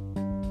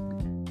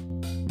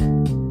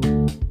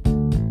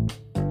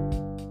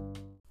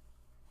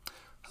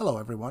 Hello,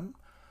 everyone.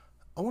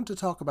 I want to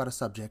talk about a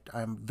subject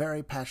I'm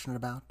very passionate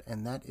about,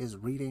 and that is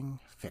reading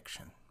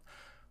fiction.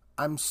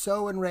 I'm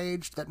so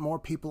enraged that more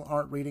people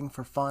aren't reading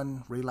for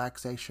fun,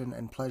 relaxation,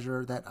 and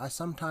pleasure that I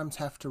sometimes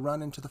have to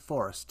run into the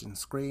forest and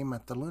scream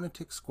at the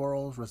lunatic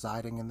squirrels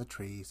residing in the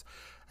trees.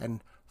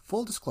 And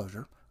full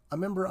disclosure, a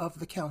member of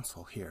the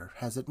council here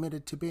has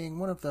admitted to being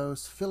one of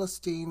those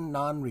Philistine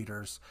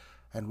non-readers,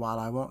 and while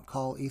I won't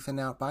call Ethan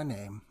out by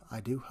name,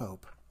 I do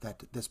hope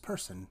that this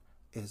person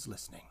is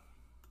listening.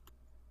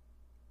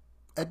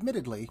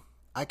 Admittedly,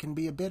 I can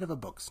be a bit of a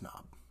book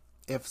snob.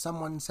 If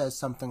someone says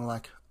something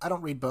like, I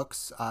don't read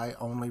books, I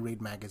only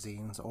read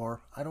magazines,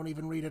 or I don't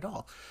even read at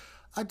all,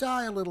 I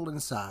die a little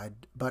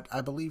inside, but I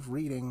believe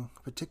reading,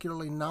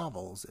 particularly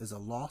novels, is a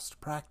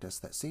lost practice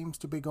that seems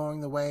to be going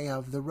the way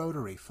of the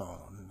rotary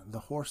phone, the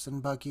horse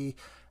and buggy,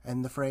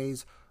 and the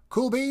phrase,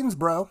 cool beans,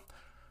 bro.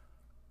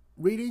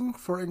 Reading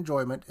for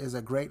enjoyment is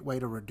a great way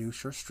to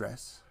reduce your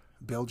stress,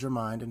 build your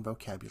mind and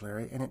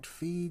vocabulary, and it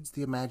feeds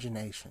the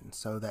imagination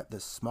so that the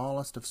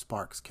smallest of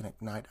sparks can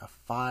ignite a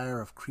fire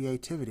of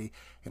creativity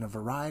in a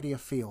variety of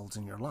fields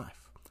in your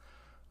life.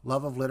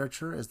 Love of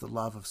literature is the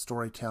love of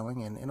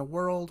storytelling, and in a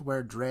world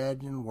where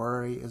dread and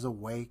worry is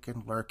awake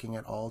and lurking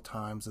at all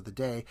times of the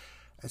day,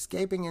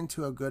 escaping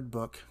into a good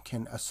book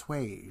can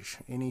assuage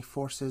any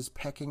forces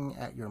pecking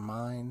at your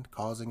mind,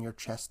 causing your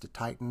chest to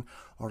tighten,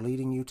 or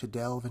leading you to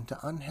delve into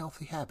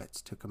unhealthy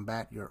habits to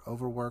combat your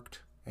overworked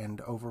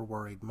and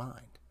over-worried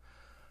mind.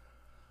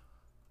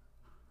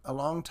 A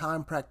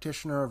long-time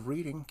practitioner of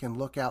reading can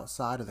look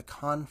outside of the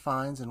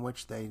confines in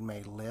which they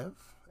may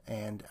live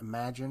and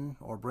imagine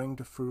or bring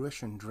to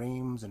fruition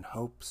dreams and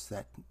hopes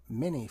that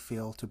many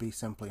feel to be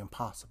simply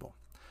impossible.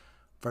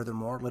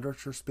 Furthermore,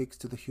 literature speaks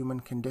to the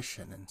human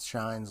condition and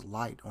shines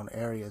light on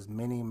areas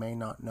many may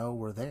not know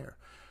were there.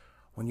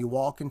 When you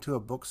walk into a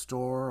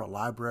bookstore, a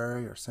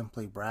library, or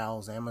simply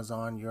browse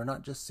Amazon, you're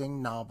not just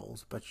seeing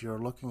novels, but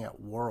you're looking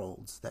at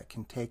worlds that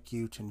can take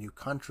you to new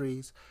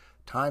countries,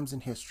 times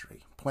in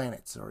history,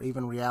 planets, or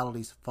even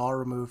realities far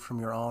removed from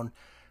your own,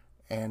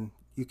 and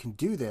you can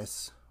do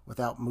this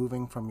without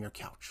moving from your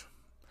couch.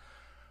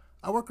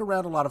 I work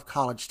around a lot of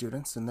college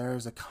students, and there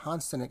is a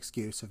constant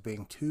excuse of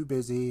being too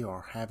busy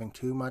or having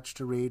too much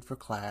to read for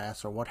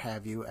class or what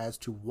have you as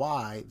to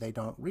why they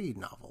don't read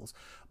novels.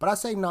 But I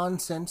say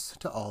nonsense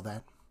to all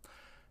that.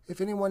 If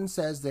anyone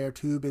says they're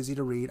too busy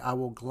to read, I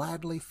will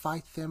gladly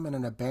fight them in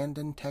an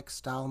abandoned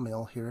textile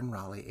mill here in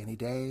Raleigh any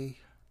day,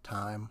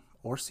 time,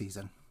 or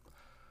season.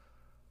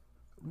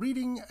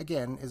 Reading,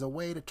 again, is a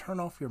way to turn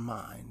off your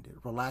mind. It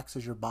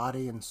relaxes your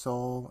body and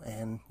soul,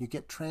 and you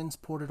get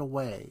transported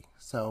away.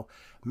 So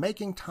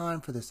making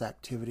time for this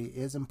activity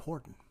is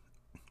important.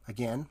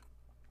 Again,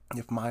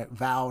 if my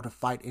vow to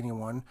fight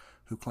anyone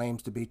who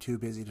claims to be too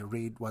busy to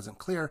read wasn't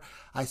clear,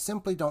 I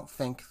simply don't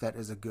think that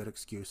is a good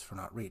excuse for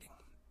not reading.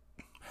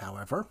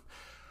 However,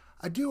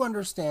 I do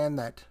understand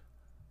that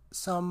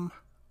some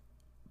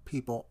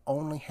people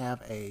only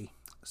have a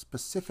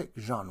specific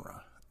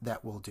genre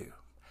that will do.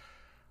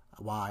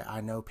 Why,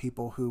 I know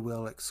people who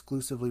will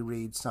exclusively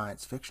read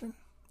science fiction,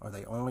 or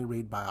they only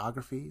read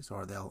biographies,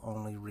 or they'll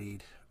only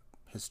read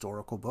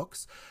historical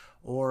books,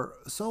 or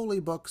solely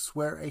books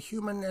where a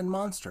human and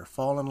monster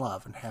fall in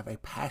love and have a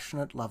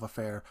passionate love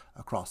affair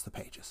across the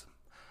pages.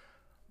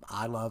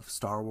 I love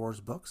Star Wars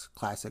books,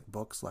 classic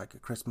books like A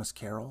Christmas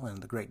Carol and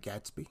The Great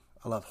Gatsby.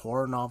 I love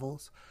horror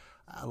novels.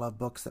 I love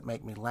books that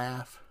make me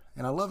laugh.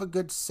 And I love a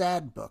good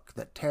sad book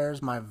that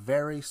tears my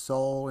very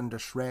soul into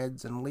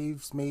shreds and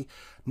leaves me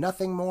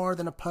nothing more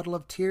than a puddle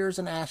of tears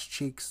and ash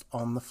cheeks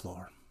on the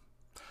floor.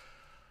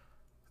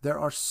 There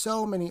are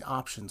so many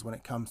options when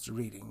it comes to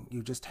reading.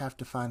 You just have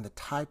to find the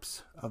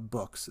types of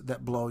books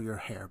that blow your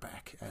hair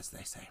back, as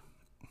they say.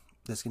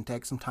 This can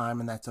take some time,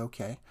 and that's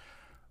okay.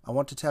 I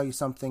want to tell you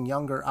something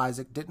younger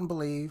Isaac didn't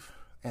believe,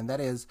 and that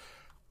is,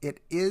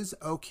 it is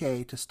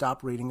okay to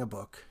stop reading a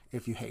book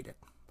if you hate it.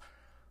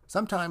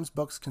 Sometimes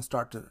books can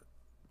start to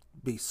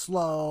be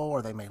slow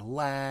or they may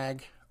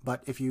lag,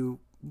 but if you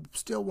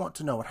still want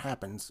to know what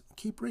happens,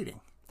 keep reading.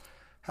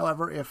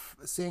 However, if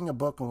seeing a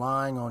book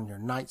lying on your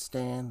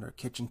nightstand or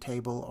kitchen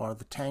table or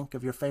the tank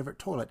of your favorite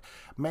toilet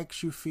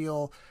makes you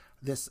feel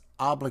this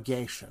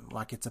obligation,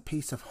 like it's a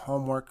piece of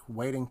homework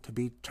waiting to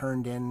be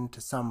turned in to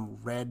some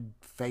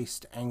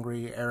red-faced,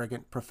 angry,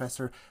 arrogant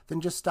professor,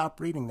 then just stop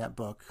reading that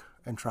book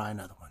and try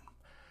another one.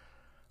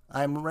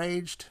 I'm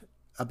enraged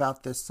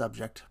about this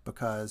subject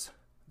because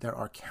there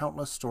are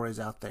countless stories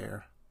out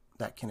there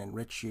that can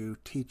enrich you,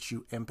 teach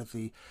you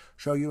empathy,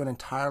 show you an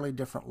entirely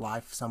different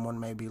life someone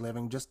may be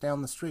living just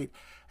down the street,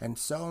 and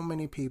so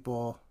many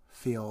people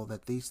feel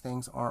that these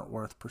things aren't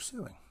worth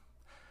pursuing.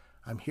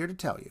 I'm here to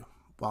tell you,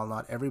 while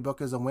not every book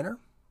is a winner,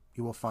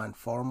 you will find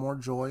far more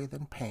joy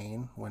than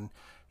pain when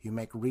you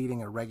make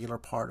reading a regular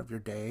part of your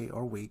day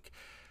or week.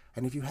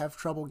 And if you have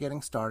trouble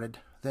getting started,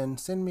 then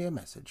send me a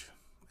message,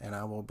 and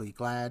I will be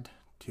glad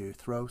to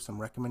throw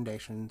some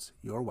recommendations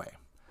your way.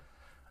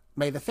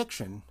 May the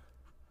fiction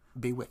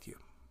be with you.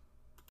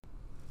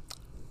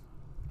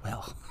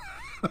 Well,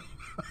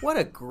 what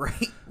a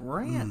great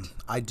rant.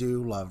 I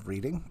do love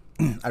reading.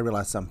 I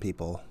realize some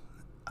people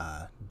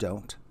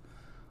don't.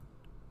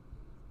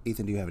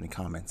 Ethan, do you have any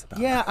comments about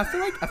Yeah, that?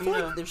 I feel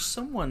like there's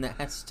someone that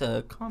has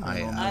to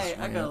comment on this.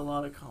 I got a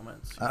lot of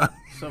comments.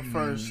 So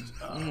first,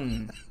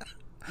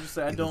 just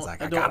say I don't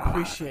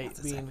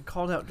appreciate being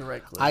called out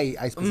directly.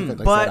 I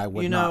specifically But, said I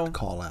would you know- not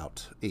call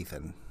out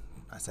Ethan.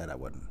 I said I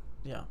wouldn't.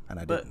 Yeah, And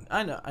I but didn't.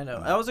 I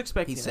know. I was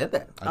expecting. He said it.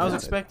 that. I was did.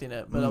 expecting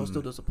it, but I was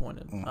still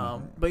disappointed.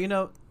 But you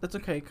know that's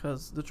okay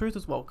because the truth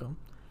is welcome,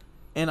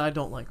 and I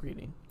don't like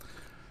reading.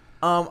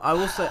 I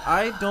will say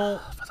I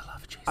don't. For the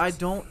love of Jesus. I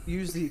don't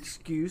use the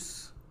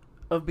excuse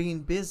of being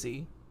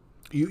busy.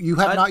 You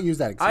have not used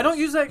that excuse. I don't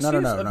use that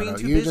excuse No, of being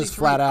too You busy just to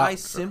flat read. out. I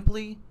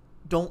simply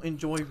don't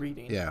enjoy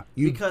reading. Yeah,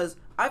 because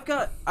I've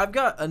got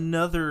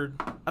another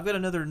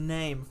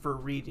name for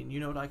reading.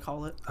 You know what I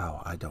call it?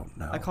 Oh, I don't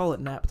know. I call it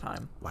nap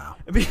time. Wow.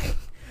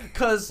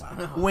 Because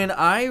when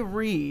I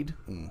read,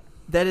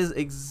 that is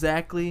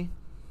exactly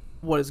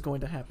what is going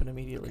to happen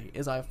immediately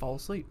is I fall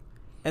asleep.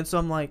 And so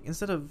I'm like,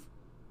 instead of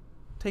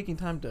taking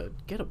time to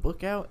get a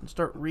book out and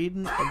start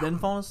reading and then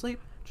falling asleep,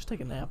 just take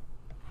a nap.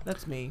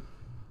 That's me.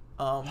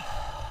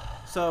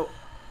 So,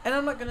 and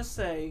I'm not going to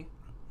say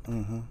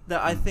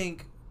that I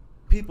think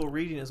people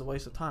reading is a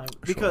waste of time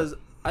because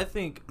I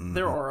think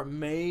there are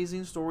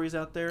amazing stories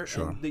out there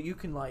and that you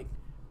can like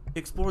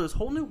explore this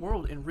whole new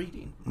world in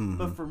reading.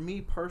 But for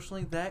me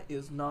personally, that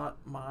is not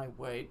my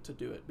way to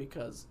do it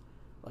because,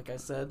 like I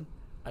said,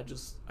 I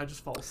just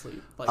fall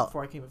asleep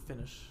before I can even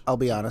finish. I'll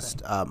be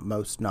honest.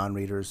 Most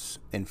non-readers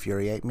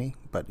infuriate me,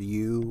 but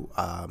you,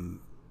 I'm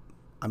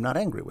not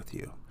angry with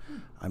you.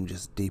 I'm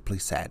just deeply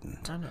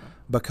saddened. I know.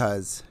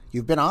 Because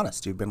you've been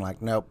honest. You've been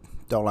like, nope,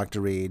 don't like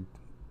to read.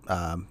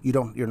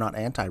 You're not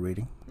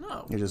anti-reading.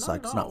 No. You're just not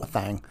like, at it's not all. my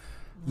thing.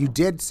 You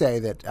did say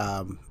that,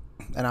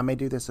 and I may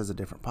do this as a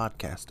different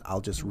podcast,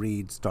 I'll just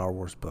read Star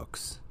Wars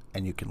books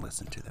and you can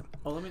listen to them.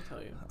 Oh, let me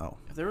tell you. Oh.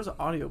 If there was an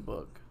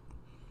audiobook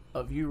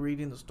of you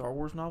reading the Star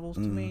Wars novels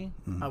to me,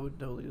 I would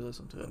totally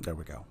listen to it. There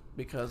we go.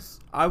 Because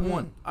I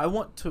want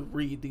to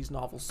read these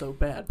novels so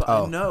bad, but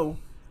Oh. I know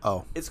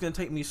Oh, it's going to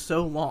take me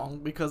so long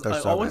because They're I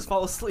so always good.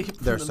 fall asleep in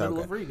they're the so middle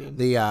good. of reading.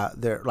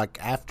 They're like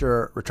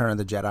after Return of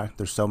the Jedi,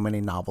 there's so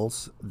many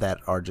novels that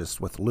are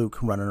just with Luke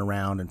running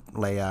around and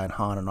Leia and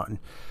Han and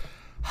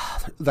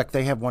like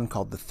they have one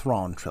called the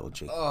Thrawn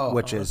trilogy,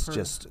 which is heard.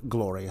 just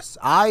glorious.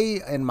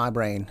 In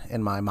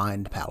my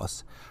mind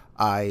palace,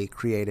 I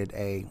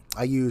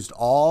used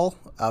all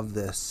of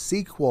the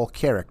sequel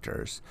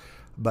characters,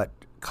 but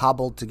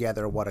cobbled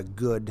together what a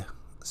good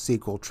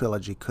sequel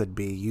trilogy could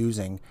be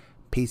using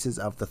pieces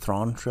of the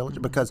Thrawn trilogy.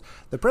 Because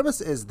the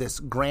premise is this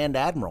Grand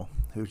Admiral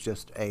who's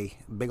just a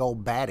big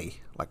old baddie,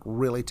 like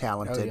really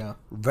talented,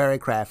 very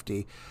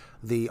crafty.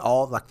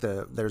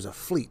 There's a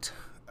fleet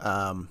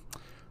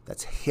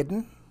that's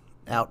hidden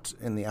out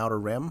in the Outer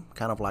Rim,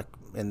 kind of like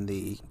in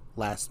the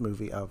last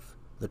movie of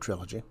the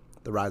trilogy,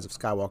 The Rise of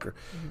Skywalker.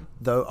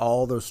 Though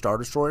all those Star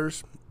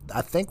Destroyers,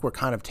 I think, were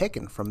kind of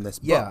taken from this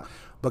book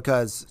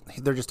because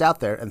they're just out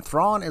there. And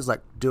Thrawn is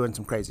like doing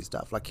some crazy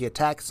stuff. Like he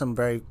attacks some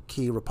very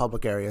key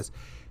Republic areas.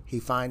 He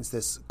finds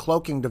this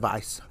cloaking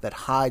device that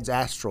hides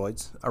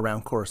asteroids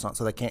around Coruscant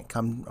so they can't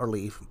come or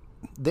leave.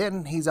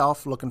 Then he's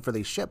off looking for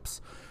these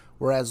ships.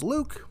 Whereas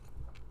Luke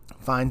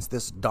finds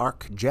this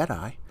dark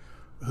Jedi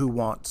who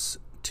wants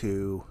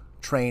to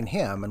train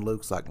him. And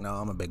Luke's like, no,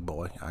 I'm a big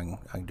boy. I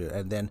can do it.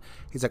 And then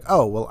he's like,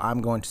 oh, well,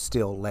 I'm going to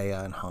steal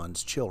Leia and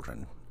Han's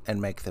children and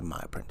make them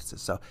my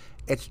apprentices. So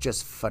it's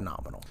just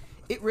phenomenal.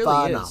 It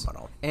really is.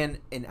 And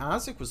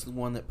Isaac was the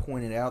one that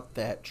pointed out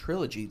that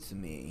trilogy to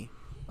me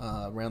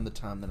around the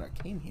time that I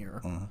came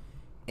here.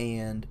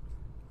 And,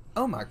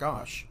 oh my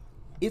gosh,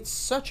 it's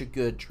such a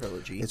good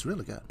trilogy. It's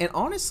really good. And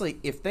honestly,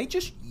 if they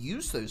just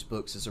use those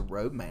books as a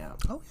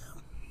roadmap,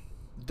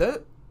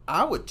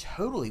 I would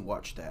totally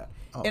watch that.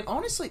 And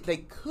honestly, they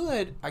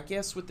could, I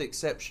guess, with the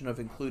exception of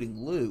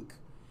including Luke.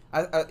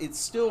 It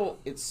still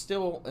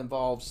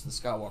involves the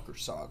Skywalker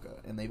saga,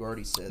 and they've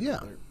already said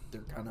that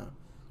they're kind of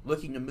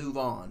looking to move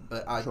on.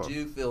 But I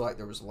do feel like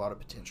there was a lot of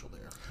potential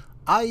there.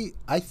 I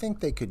think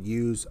they could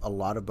use a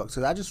lot of books.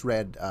 So I just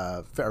read,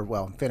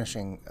 I'm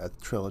finishing a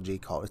trilogy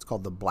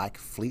called The Black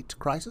Fleet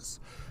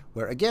Crisis,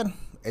 where again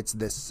it's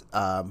this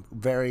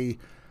very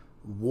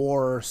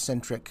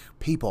war-centric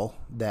people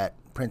that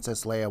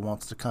Princess Leia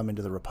wants to come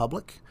into the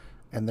Republic,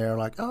 and they're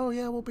like, oh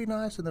yeah, we'll be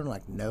nice, and they're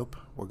like, nope,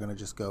 we're gonna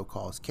just go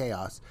cause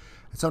chaos.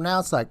 And so now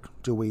it's like,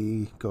 do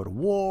we go to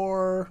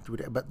war?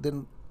 But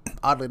then,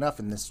 oddly enough,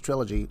 in this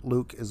trilogy,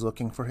 Luke is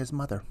looking for his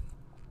mother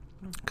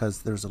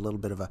because there's a little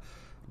bit of a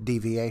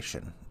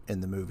deviation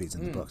in the movies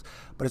and the books,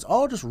 but it's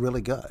all just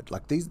really good.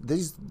 Like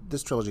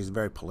this trilogy is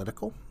very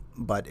political,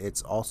 but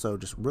it's also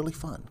just really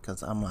fun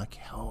because I'm like,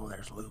 oh,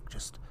 there's Luke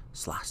just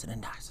slicing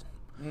and dicing.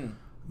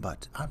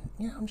 But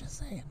I'm just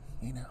saying,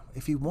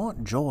 if you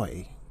want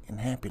joy and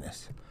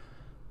happiness,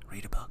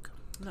 read a book.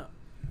 No,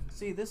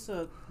 see this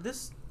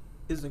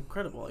is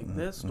incredible. Like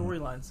this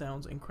storyline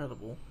sounds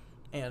incredible,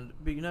 but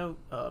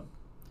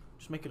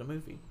just make it a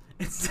movie.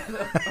 Instead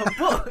of a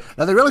book.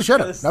 No, they really should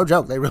have. No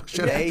joke. They really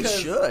should have. They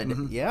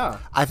should. Yeah.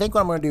 I think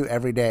what I'm going to do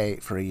every day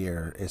for a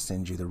year is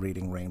send you the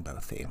Reading Rainbow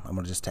theme. I'm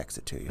going to just text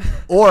it to you.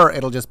 Or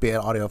it'll just be an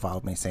audio file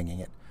of me singing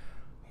it.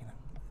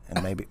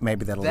 And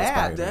maybe that'll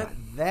inspire you.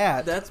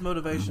 That's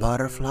motivation.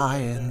 Butterfly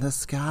in the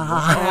sky.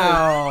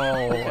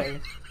 Wow. Okay.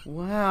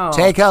 Wow.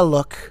 Take a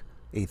look,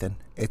 Ethan.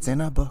 It's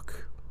in a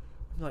book.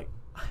 Like,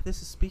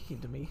 this is speaking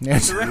to me.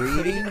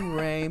 Reading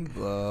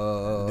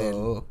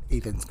Rainbow. Then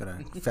Ethan's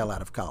going to fail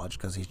out of college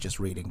because he's just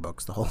reading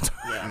books the whole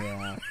time.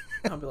 Yeah.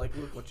 I'll be like,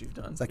 look what you've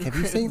done. It's like, have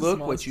you seen?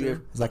 Look what you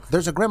have. It's like,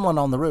 there's a gremlin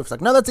on the roof. It's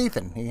like, no, that's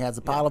Ethan. He has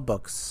a pile of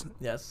books.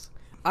 Yes.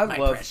 My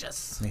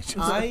precious.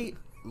 I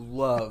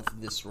love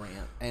this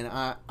rant, and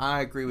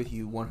I agree with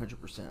you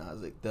 100%,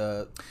 Isaac.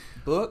 The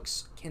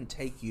books can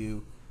take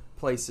you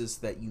places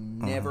that you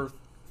never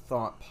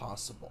thought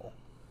possible.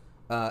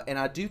 And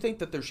I do think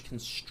that there's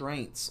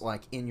constraints,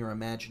 like in your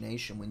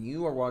imagination. When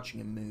you are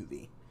watching a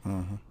movie,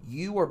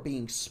 you are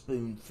being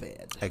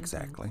spoon-fed.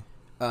 Exactly.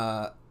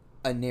 A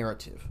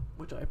narrative.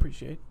 Which I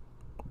appreciate.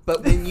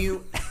 But when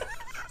you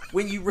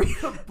read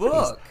a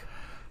book,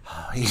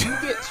 you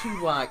get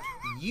to, like,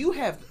 you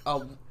have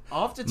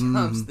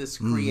oftentimes this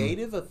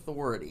creative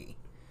authority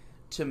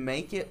to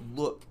make it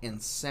look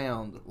and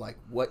sound like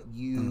what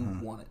you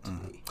want it to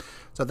be.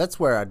 So that's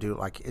where I do,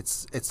 like,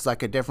 it's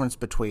like a difference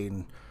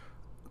between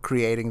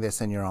creating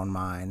this in your own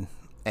mind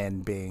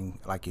and being,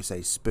 like you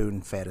say,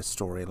 spoon-fed a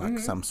story like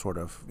some sort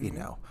of,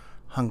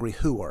 hungry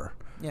hooer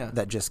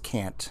that just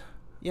can't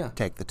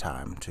take the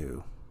time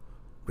to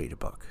read a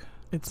book.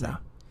 It's kind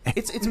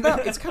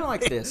of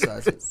like this,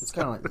 Isaac. It's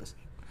kind of like this.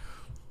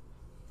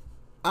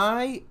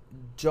 I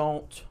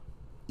don't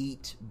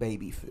eat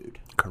baby food.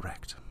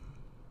 Correct.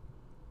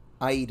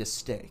 I eat a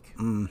steak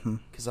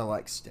because I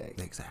like steak.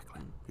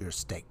 Exactly. You're a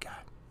steak guy.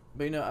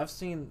 But I've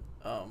seen,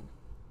 I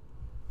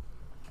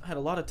had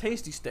a lot of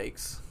tasty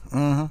steaks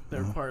that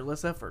require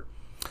less effort.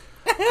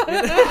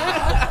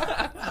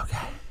 Okay.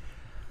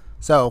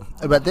 So,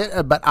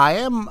 but I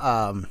am,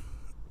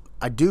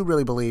 I do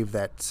really believe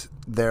that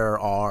there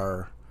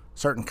are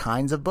certain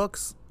kinds of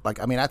books. Like,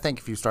 I mean, I think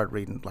if you start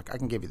reading, like, I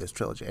can give you this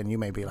trilogy, and you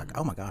may be like,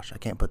 oh my gosh, I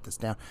can't put this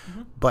down.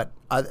 But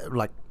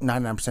like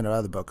 99% of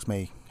other books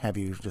may have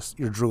you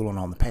you're drooling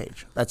on the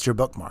page. That's your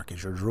bookmark,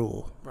 is your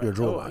drool. Right. Your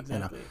drool.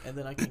 Exactly. And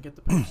then I can get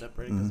the page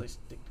separated because they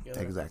stick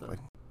together. Exactly.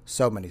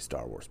 so many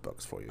Star Wars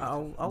books for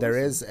you. There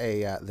is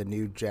the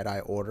new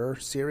Jedi Order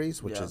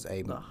series, which is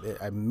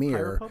a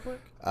mirror.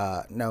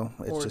 No,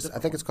 it's just I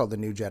think it's called the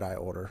new Jedi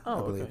Order. I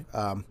believe.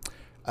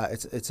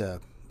 It's a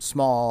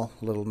small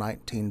little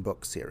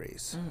 19-book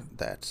series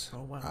that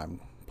I'm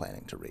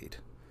planning to read.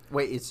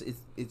 Wait,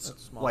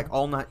 it's like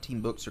all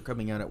 19 books are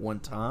coming out at one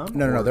time?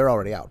 No, they're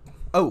already out.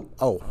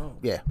 Oh,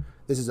 yeah.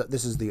 This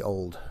is the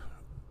old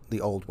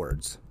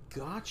words.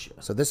 Gotcha.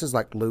 So this is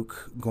like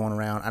Luke going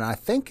around, and I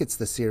think it's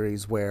the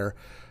series where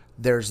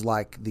there's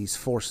like these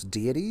Force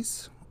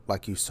deities,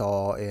 like you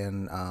saw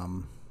in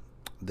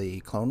the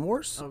Clone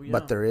Wars. Oh, yeah.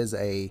 But there is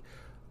a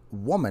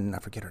woman, I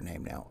forget her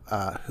name now,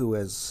 who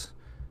is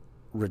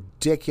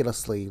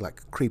ridiculously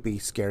like creepy,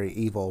 scary,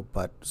 evil,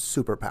 but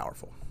super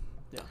powerful.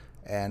 Yeah.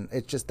 And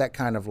it's just that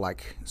kind of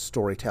like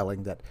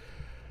storytelling that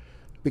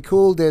be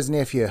cool, Disney,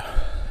 if you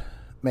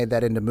made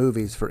that into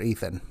movies for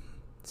Ethan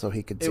so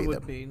he could see them. It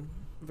would be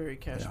very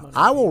cash money.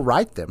 I will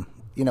write them.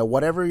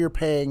 Whatever you're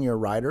paying your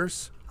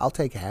writers, I'll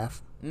take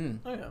half. Oh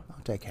yeah,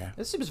 I'll take half.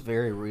 This seems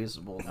very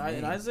reasonable to me.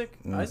 And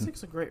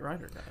Isaac's a great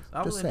writer, guys.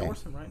 I will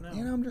endorse him right now.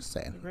 I'm just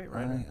saying. He's a great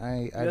writer.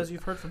 As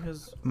you've heard from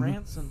his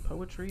rants and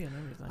poetry and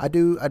everything. I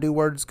do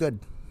words good.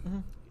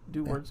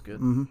 Do words good.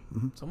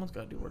 Someone's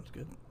got to do words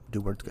good.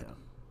 Do words good. Yeah.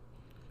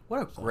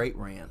 What a great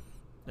rant.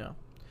 Yeah.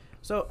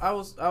 So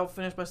I'll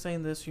finish by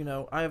saying this.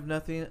 I have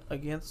nothing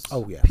against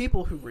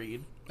people who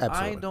read.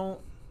 Absolutely.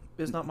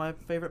 It's not my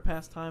favorite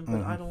pastime,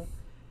 but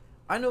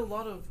I know a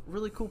lot of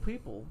really cool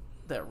people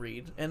that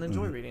read and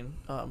enjoy reading.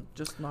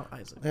 Just not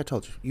Isaac. I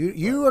told you.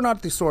 You are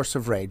not the source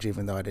of rage,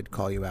 even though I did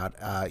call you out.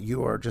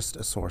 You are just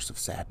a source of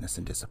sadness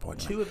and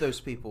disappointment. 2 of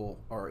those people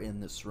are in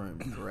this room,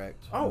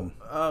 correct?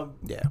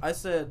 Yeah. I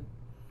said,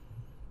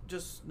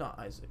 just not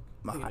Isaac.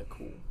 Being a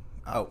cool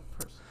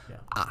person.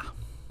 Yeah.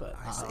 But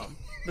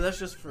but that's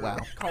just for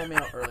calling me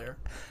out earlier.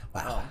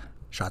 Wow.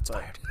 Shots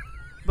fired.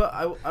 But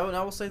I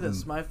will say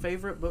this: my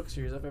favorite book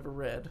series I've ever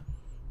read,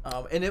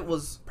 and it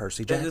was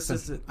Percy Jackson. This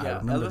is I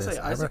remember this.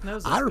 Isaac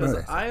knows this. I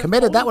remember this.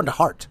 Committed that one to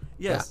heart.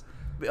 Yes.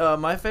 Yeah.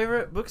 My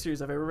favorite book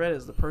series I've ever read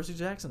is the Percy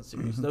Jackson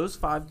series. Those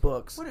 5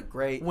 books. What a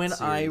great When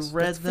series. I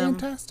read them,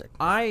 fantastic.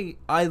 I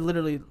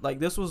literally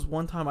this was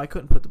one time I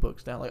couldn't put the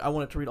books down. I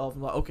wanted to read all of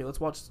them. Okay,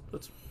 let's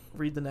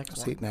read the next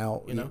one. See,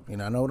 now,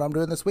 I know what I'm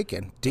doing this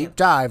weekend. Deep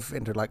dive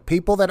into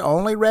people that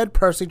only read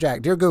Percy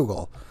Jackson. Dear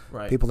Google.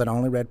 Right. People that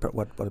only read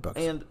what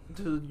books. And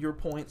to your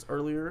points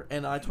earlier,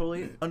 and I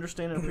totally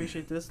understand and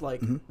appreciate this,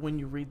 when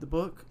you read the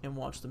book and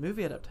watch the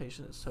movie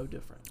adaptation, it's so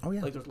different. Oh,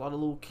 yeah. There's a lot of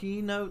little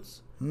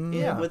keynotes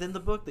within the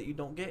book that you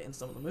don't get in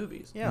some of the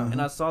movies. Yeah.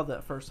 And I saw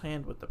that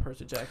firsthand with the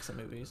Percy Jackson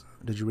movies.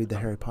 Did you read the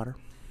Harry Potter?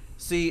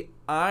 See,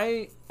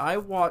 I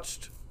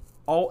watched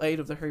all 8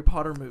 of the Harry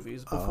Potter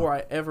movies before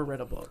I ever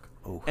read a book.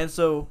 Oh. And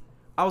so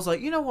I was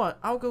like, you know what?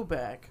 I'll go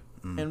back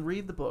and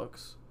read the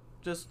books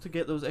just to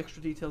get those extra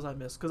details I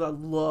missed, because I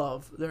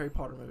love the Harry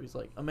Potter movies,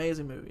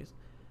 amazing movies.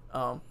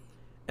 And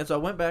so I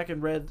went back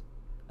and read,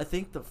 I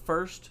think, the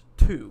first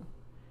 2,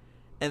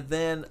 and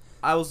then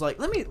I was like,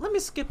 let me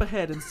skip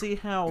ahead and see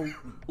how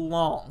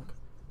long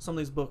some of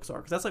these books are,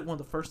 because that's one of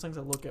the first things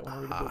I look at when I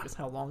read a book is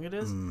how long it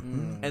is.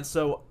 And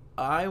so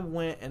I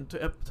went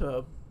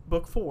to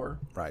book 4.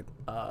 Right.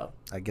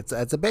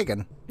 That's a big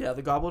one. Yeah,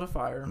 The Goblet of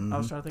Fire. I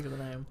was trying to think of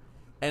the name.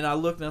 And I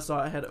looked and I saw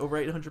I had over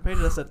 800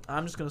 pages. I said,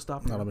 I'm just going to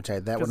stop here. No, let me tell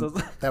you,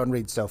 that one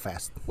reads so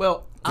fast.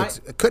 Well, I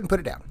couldn't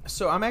put it down.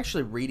 So I'm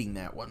actually reading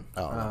that one,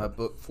 book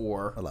book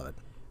 4. I love it.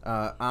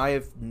 I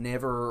have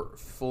never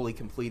fully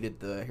completed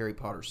the Harry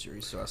Potter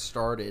series, so I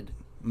started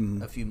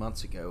a few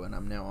months ago, and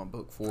I'm now on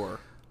book 4.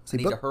 I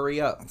need to hurry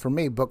up. For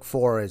me, book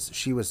 4 is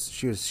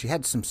she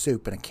had some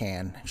soup in a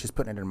can. She's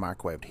putting it in a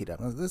microwave to heat up.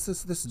 This is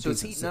so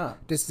it's heating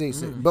up. This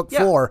is book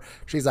 4.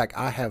 She's like,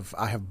 I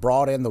have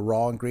brought in the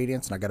raw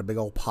ingredients, and I got a big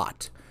old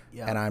pot.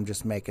 Yeah. And I'm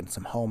just making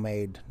some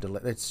homemade.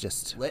 It's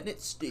just letting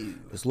it stew.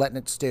 Just letting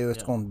it stew.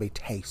 It's going to be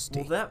tasty.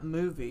 Well, that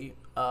movie,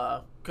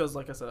 because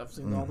like I said, I've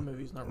seen all the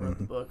movies and I've read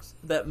the books.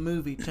 That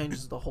movie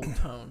changes the whole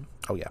tone.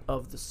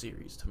 Of the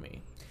series to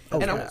me.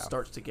 And it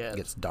starts to get. It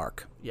gets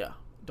dark. Yeah.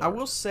 I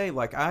will say,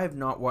 I have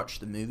not watched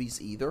the movies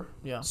either.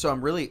 Yeah. So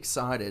I'm really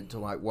excited to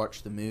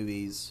watch the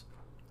movies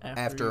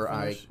after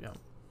I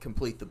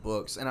complete the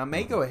books, and I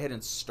may go ahead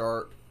and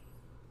start.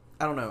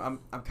 I don't know.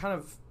 I'm kind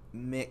of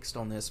mixed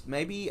on this.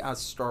 Maybe I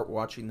start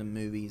watching the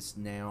movies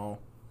now,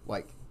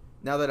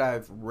 now that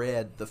I've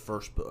read the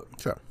first book.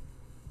 Sure.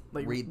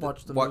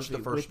 Watch the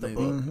first movie.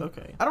 Mm-hmm.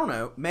 Okay. I don't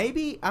know.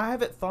 Maybe I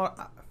haven't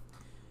thought.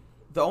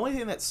 The only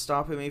thing that's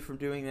stopping me from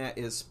doing that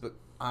is,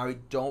 I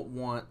don't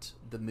want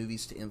the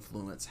movies to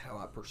influence how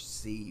I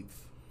perceive.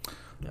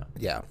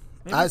 Yeah.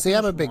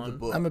 I'm a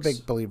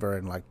big believer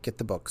in get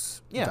the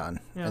books done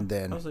and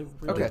then read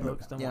the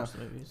books, then watch the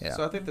movies. Yeah.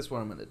 So I think that's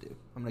what I'm going to do.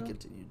 I'm going to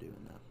continue doing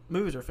that.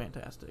 Movies are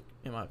fantastic,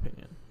 in my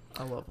opinion.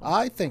 I love them.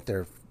 I think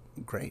they're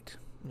great.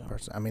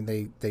 I mean,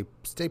 they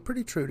stay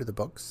pretty true to the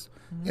books.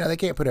 Mm-hmm. They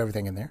can't put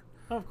everything in there.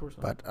 Oh, of course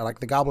not. But I like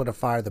The Goblet of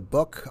Fire, the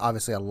book.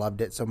 Obviously, I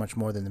loved it so much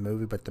more than the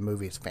movie, but the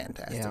movie is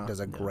fantastic. It does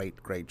a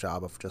great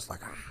job of just oh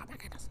my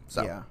goodness.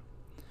 So,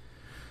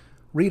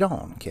 read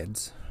on,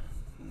 kids.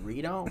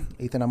 Read on.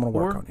 Ethan, I'm going to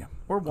work on you.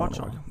 Or watch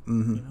on you.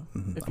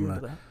 Mm-hmm. If you're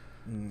into that.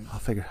 I'll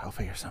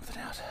figure something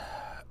out.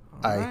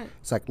 right.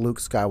 It's like Luke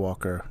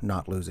Skywalker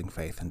not losing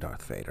faith in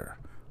Darth Vader.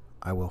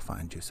 I will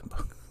find you some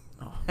books.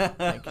 Oh,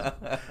 thank you.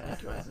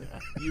 Thank you, Isaac.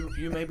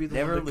 You may be the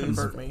Never one to lose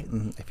convert me.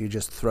 If you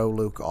just throw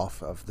Luke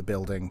off of the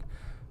building,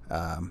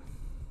 I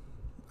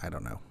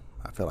don't know.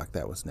 I feel like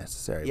that was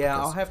necessary. Yeah,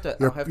 because I'll have to.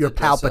 You're, I'll have you're to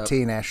dress up.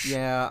 Palpatine-ish.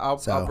 Yeah, I'll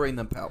So- bring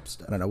them Palp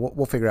stuff. I don't know.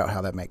 We'll figure out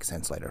how that makes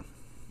sense later.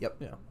 Yep.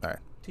 Yeah. All right.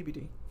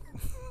 TBD.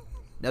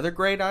 Another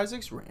great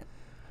Isaac's rant.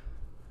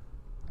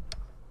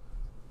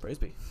 Praise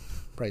be.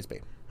 Praise be.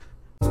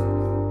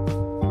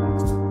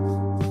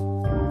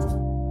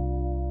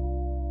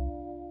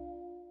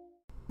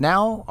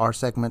 Now, our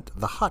segment,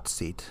 The Hot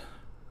Seat,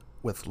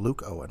 with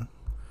Luke Owen,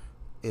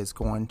 is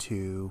going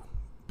to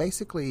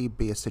basically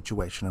be a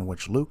situation in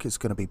which Luke is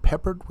going to be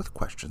peppered with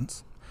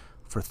questions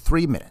for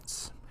 3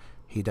 minutes.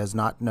 He does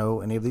not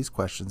know any of these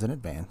questions in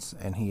advance,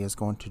 and he is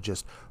going to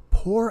just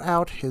pour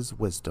out his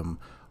wisdom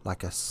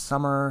like a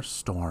summer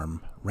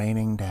storm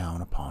raining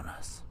down upon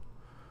us.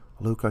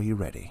 Luke, are you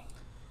ready?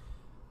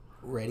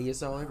 Ready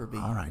as I'll ever be.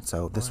 All right,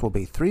 so this will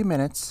be 3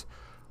 minutes.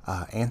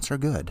 Answer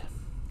good.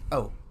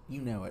 Oh,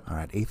 you know it. All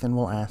right, Ethan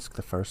will ask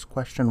the first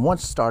question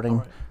once starting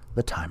right.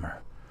 the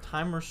timer.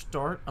 Timer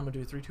start. I'm going to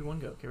do 3, 2, 1,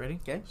 go. Okay, ready?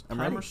 Okay, I'm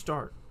Timer ready.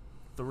 start.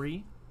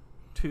 3,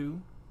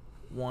 2,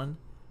 1,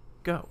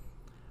 go.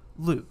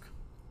 Luke,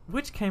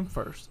 which came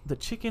first, the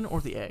chicken or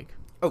the egg?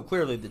 Oh,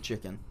 clearly the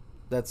chicken.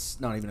 That's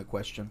not even a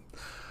question.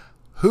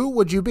 Who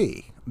would you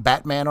be,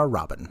 Batman or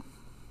Robin?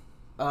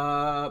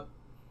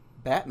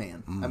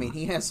 Batman. I mean,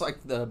 he has like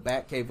the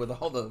Batcave with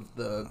all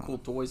the cool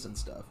toys and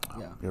stuff.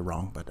 Yeah. You're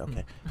wrong, but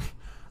okay.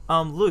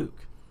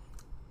 Luke,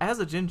 as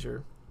a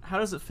ginger, how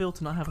does it feel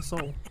to not have a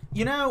soul?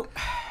 You know,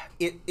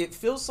 it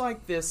feels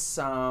like this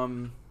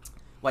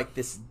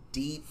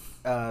deep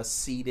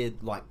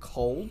seated like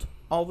cold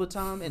all the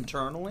time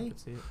internally.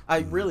 See it. I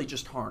really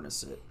just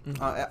harness it.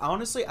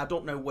 Honestly, I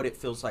don't know what it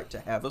feels like to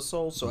have a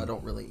soul, so I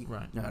don't really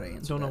Right. know how to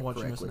answer. Don't know that what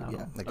you're correctly. missing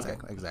out Yeah.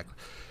 on. Exactly.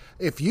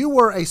 If you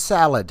were a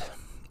salad,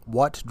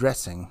 what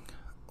dressing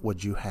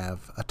would you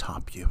have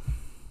atop you?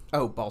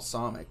 Oh,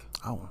 balsamic.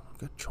 Oh,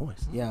 good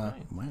choice. Yeah.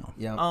 Right. Wow.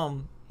 Yeah.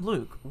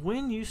 Luke,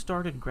 when you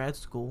started grad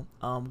school,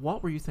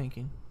 what were you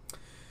thinking?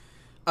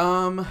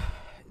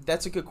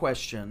 That's a good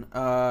question.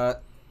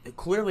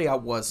 Clearly, I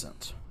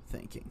wasn't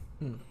thinking.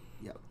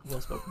 Yep.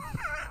 Well spoken.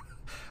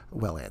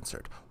 Well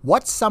answered.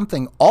 What's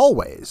something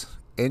always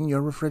in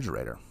your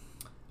refrigerator?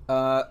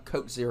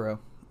 Coke Zero.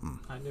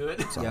 I knew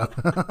it. Yep.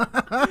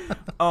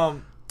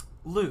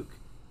 Luke,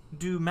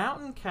 do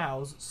mountain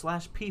cows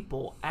 /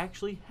 people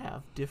actually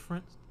have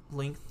different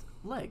length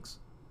legs?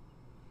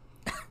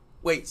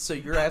 Wait, so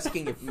you're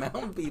asking if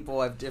mountain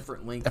people have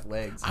different length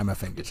legs? I'm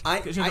offended.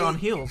 Because you're on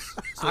heels.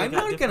 So they I'm got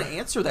not going to different-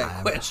 answer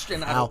that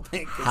question. I How, don't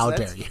think. 'cause how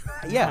that's- dare you?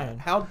 Yeah. Right.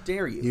 How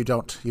dare you? You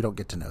don't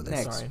get to know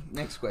this. Next. Sorry.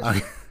 Next question.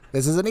 Okay.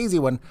 This is an easy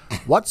one.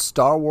 What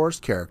Star Wars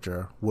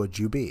character would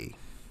you be?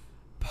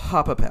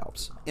 Papa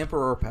Palps.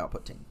 Emperor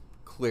Palpatine.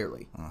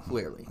 Clearly.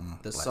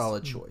 The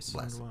solid choice.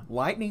 Bless. Wonder why.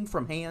 Lightning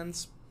from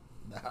hands.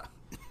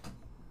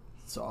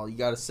 That's all you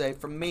got to say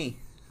from me.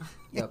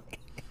 Yep.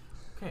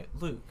 Okay,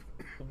 Luke,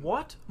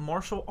 what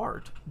martial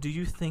art do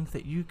you think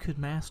that you could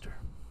master?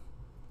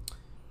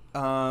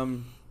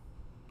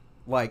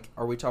 Like,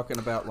 are we talking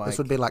about like? This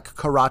would be like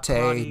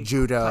karate,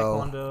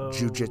 judo, taekwondo,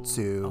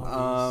 jujitsu.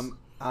 all these.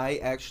 I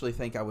actually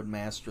think I would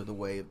master the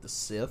way of the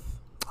Sith.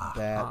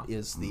 That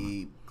is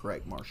the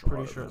correct martial art.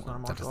 Pretty sure it's not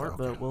a That martial is- art,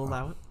 okay. but we'll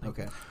allow it.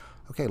 Okay.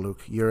 Okay,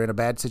 Luke, you're in a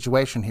bad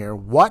situation here.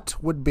 What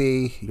would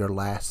be your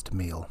last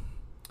meal?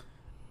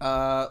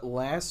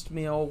 Last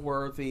meal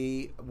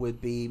worthy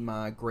would be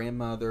my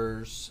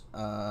grandmother's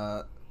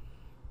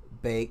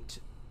baked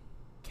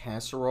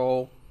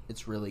casserole.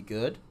 It's really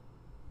good.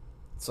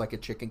 It's like a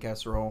chicken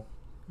casserole,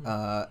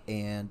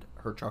 and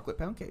her chocolate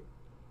pound cake.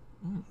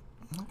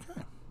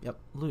 Okay. Yep.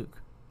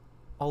 Luke,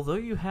 although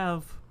you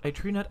have a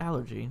tree nut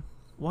allergy,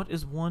 what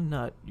is one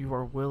nut you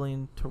are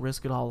willing to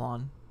risk it all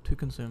on to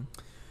consume?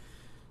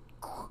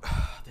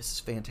 This is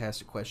a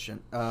fantastic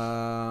question.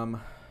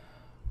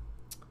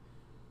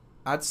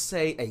 I'd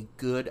say a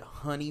good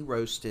honey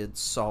roasted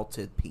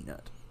salted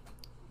peanut.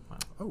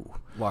 Oh.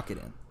 Lock it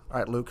in. All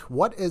right, Luke,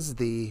 what is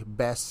the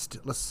best,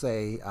 let's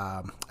say,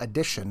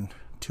 addition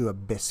to a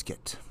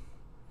biscuit?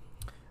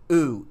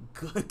 Ooh,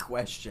 good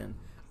question.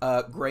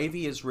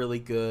 Gravy is really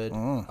good.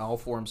 All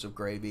forms of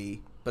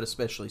gravy, but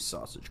especially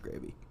sausage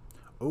gravy.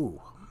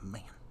 Oh,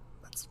 man.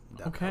 That's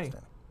Okay.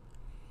 outstanding.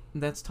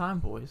 That's time,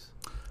 boys.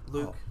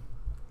 Luke,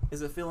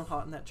 is it feeling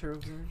hot in that chair over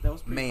there? That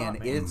was pretty Man,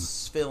 hot,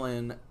 it's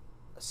feeling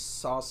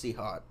saucy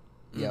hot.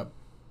 Yep.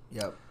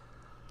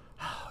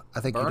 I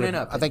think Burn you it did.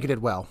 up, I think you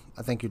did well.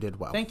 I think you did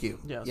well. Thank you.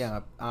 Yes.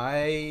 Yeah.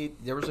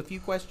 There was a few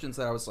questions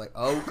that I was like,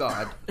 oh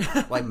God.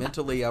 Like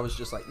mentally I was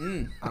just like,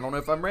 I don't know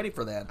if I'm ready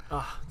for that.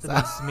 That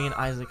means me and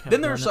Isaac have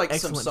Then done there's an like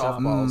some excellent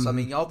job. softballs. I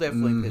mean, y'all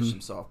definitely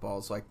pitched some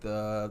softballs, like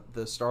the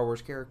Star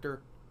Wars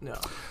character. No.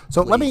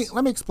 So let me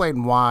Please.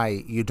 explain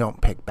why you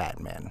don't pick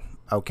Batman,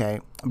 okay?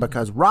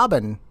 Because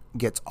Robin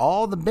gets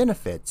all the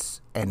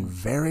benefits and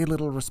very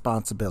little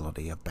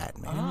responsibility of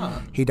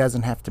Batman. He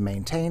doesn't have to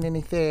maintain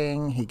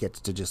anything. He gets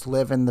to just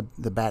live in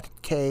the Bat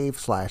Cave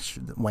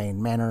 /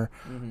 Wayne Manor.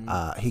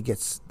 He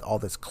gets all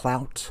this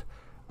clout,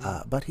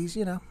 but he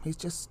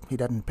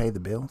doesn't pay the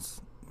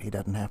bills. He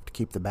doesn't have to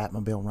keep the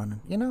Batmobile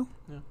running.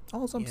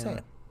 All I'm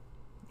saying.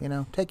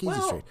 Take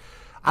easy street.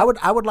 I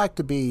would like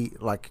to be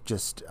like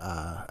just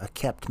a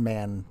kept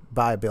man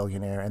by a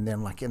billionaire, and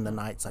then like in the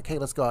night, it's like, hey,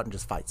 let's go out and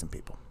just fight some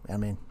people. I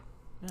mean,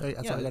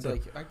 that's what I do.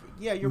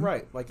 You're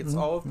right. Like it's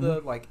all of the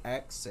like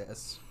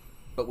access,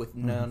 but with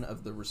none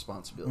of the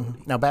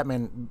responsibility. Now,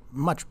 Batman,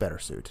 much better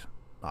suit,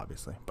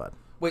 obviously, but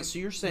wait, so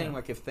you're saying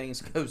like if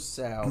things go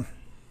south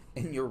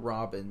and you're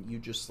Robin, you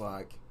just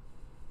like.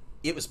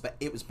 It was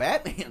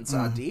Batman's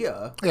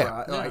idea.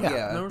 Yeah.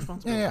 Right? No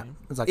responsibility. yeah.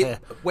 It's like,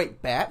 wait,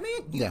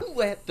 Batman? You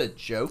let the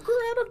Joker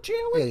out of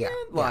jail again?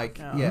 Like,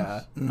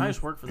 I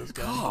just work for this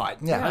guy. God.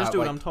 Yeah. I just do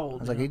what I'm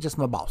told. It's like, he's just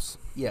my boss.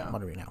 Yeah.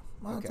 What do we know?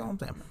 Well, that's all I'm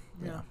saying.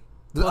 Yeah.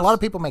 A lot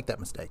of people make that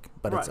mistake,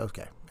 but it's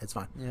okay. It's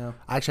fine. Yeah.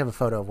 I actually have a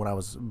photo of when I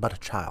was but a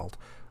child.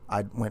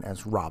 I went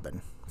as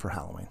Robin for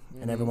Halloween,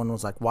 and everyone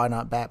was like, "Why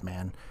not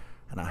Batman?"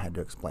 And I had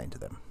to explain to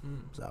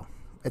them. So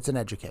it's an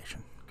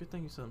education. Good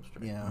thing you set them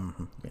straight.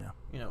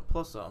 Yeah.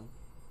 Plus,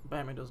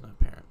 Batman doesn't have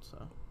parents,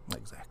 so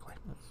Exactly.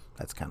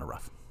 That's kind of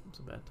rough. it's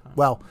a bad time.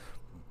 Well,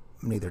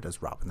 neither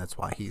does Robin. That's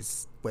why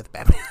he's with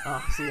Batman.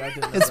 Oh, see, I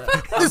didn't know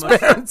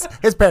that.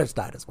 His parents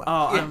died as well.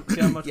 Oh,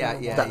 I'm much more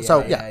involved.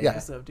 So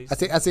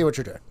I see what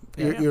you're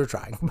doing. You're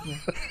trying.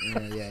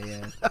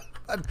 Yeah.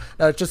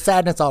 No, it's just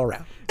sadness all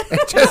around.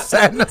 It's just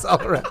sadness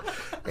all around.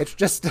 It's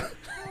just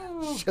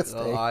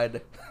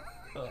God.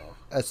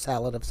 a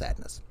salad of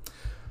sadness.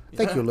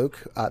 Thank you,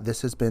 Luke.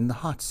 This has been The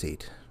Hot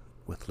Seat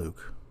with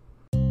Luke.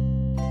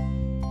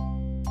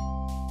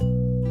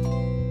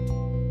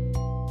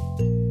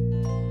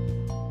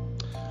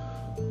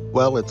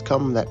 Well, it's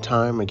come that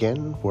time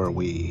again where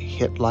we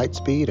hit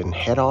lightspeed and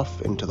head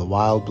off into the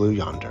wild blue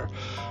yonder.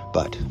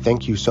 But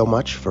thank you so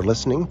much for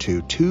listening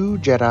to Two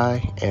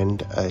Jedi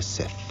and a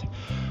Sith.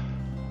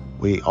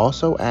 We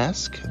also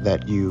ask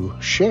that you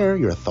share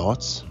your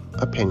thoughts,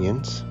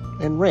 opinions,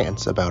 and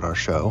rants about our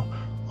show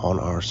on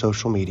our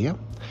social media.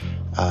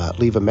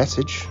 Leave a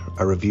message,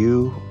 a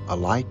review, a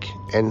like,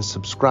 and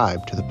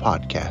subscribe to the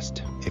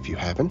podcast if you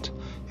haven't.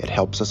 It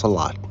helps us a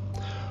lot.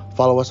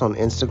 Follow us on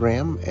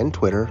Instagram and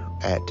Twitter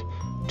at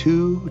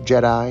Two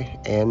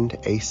Jedi and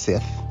a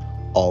Sith,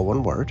 all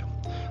one word.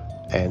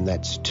 And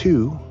that's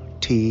 2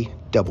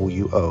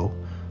 TWO,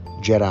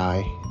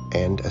 Jedi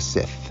and a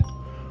Sith,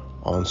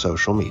 on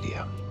social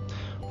media.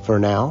 For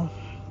now,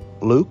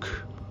 Luke,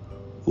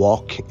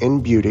 walk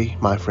in beauty,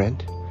 my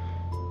friend.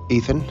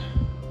 Ethan,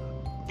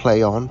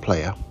 play on,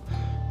 playa.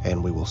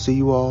 And we will see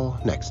you all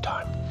next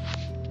time.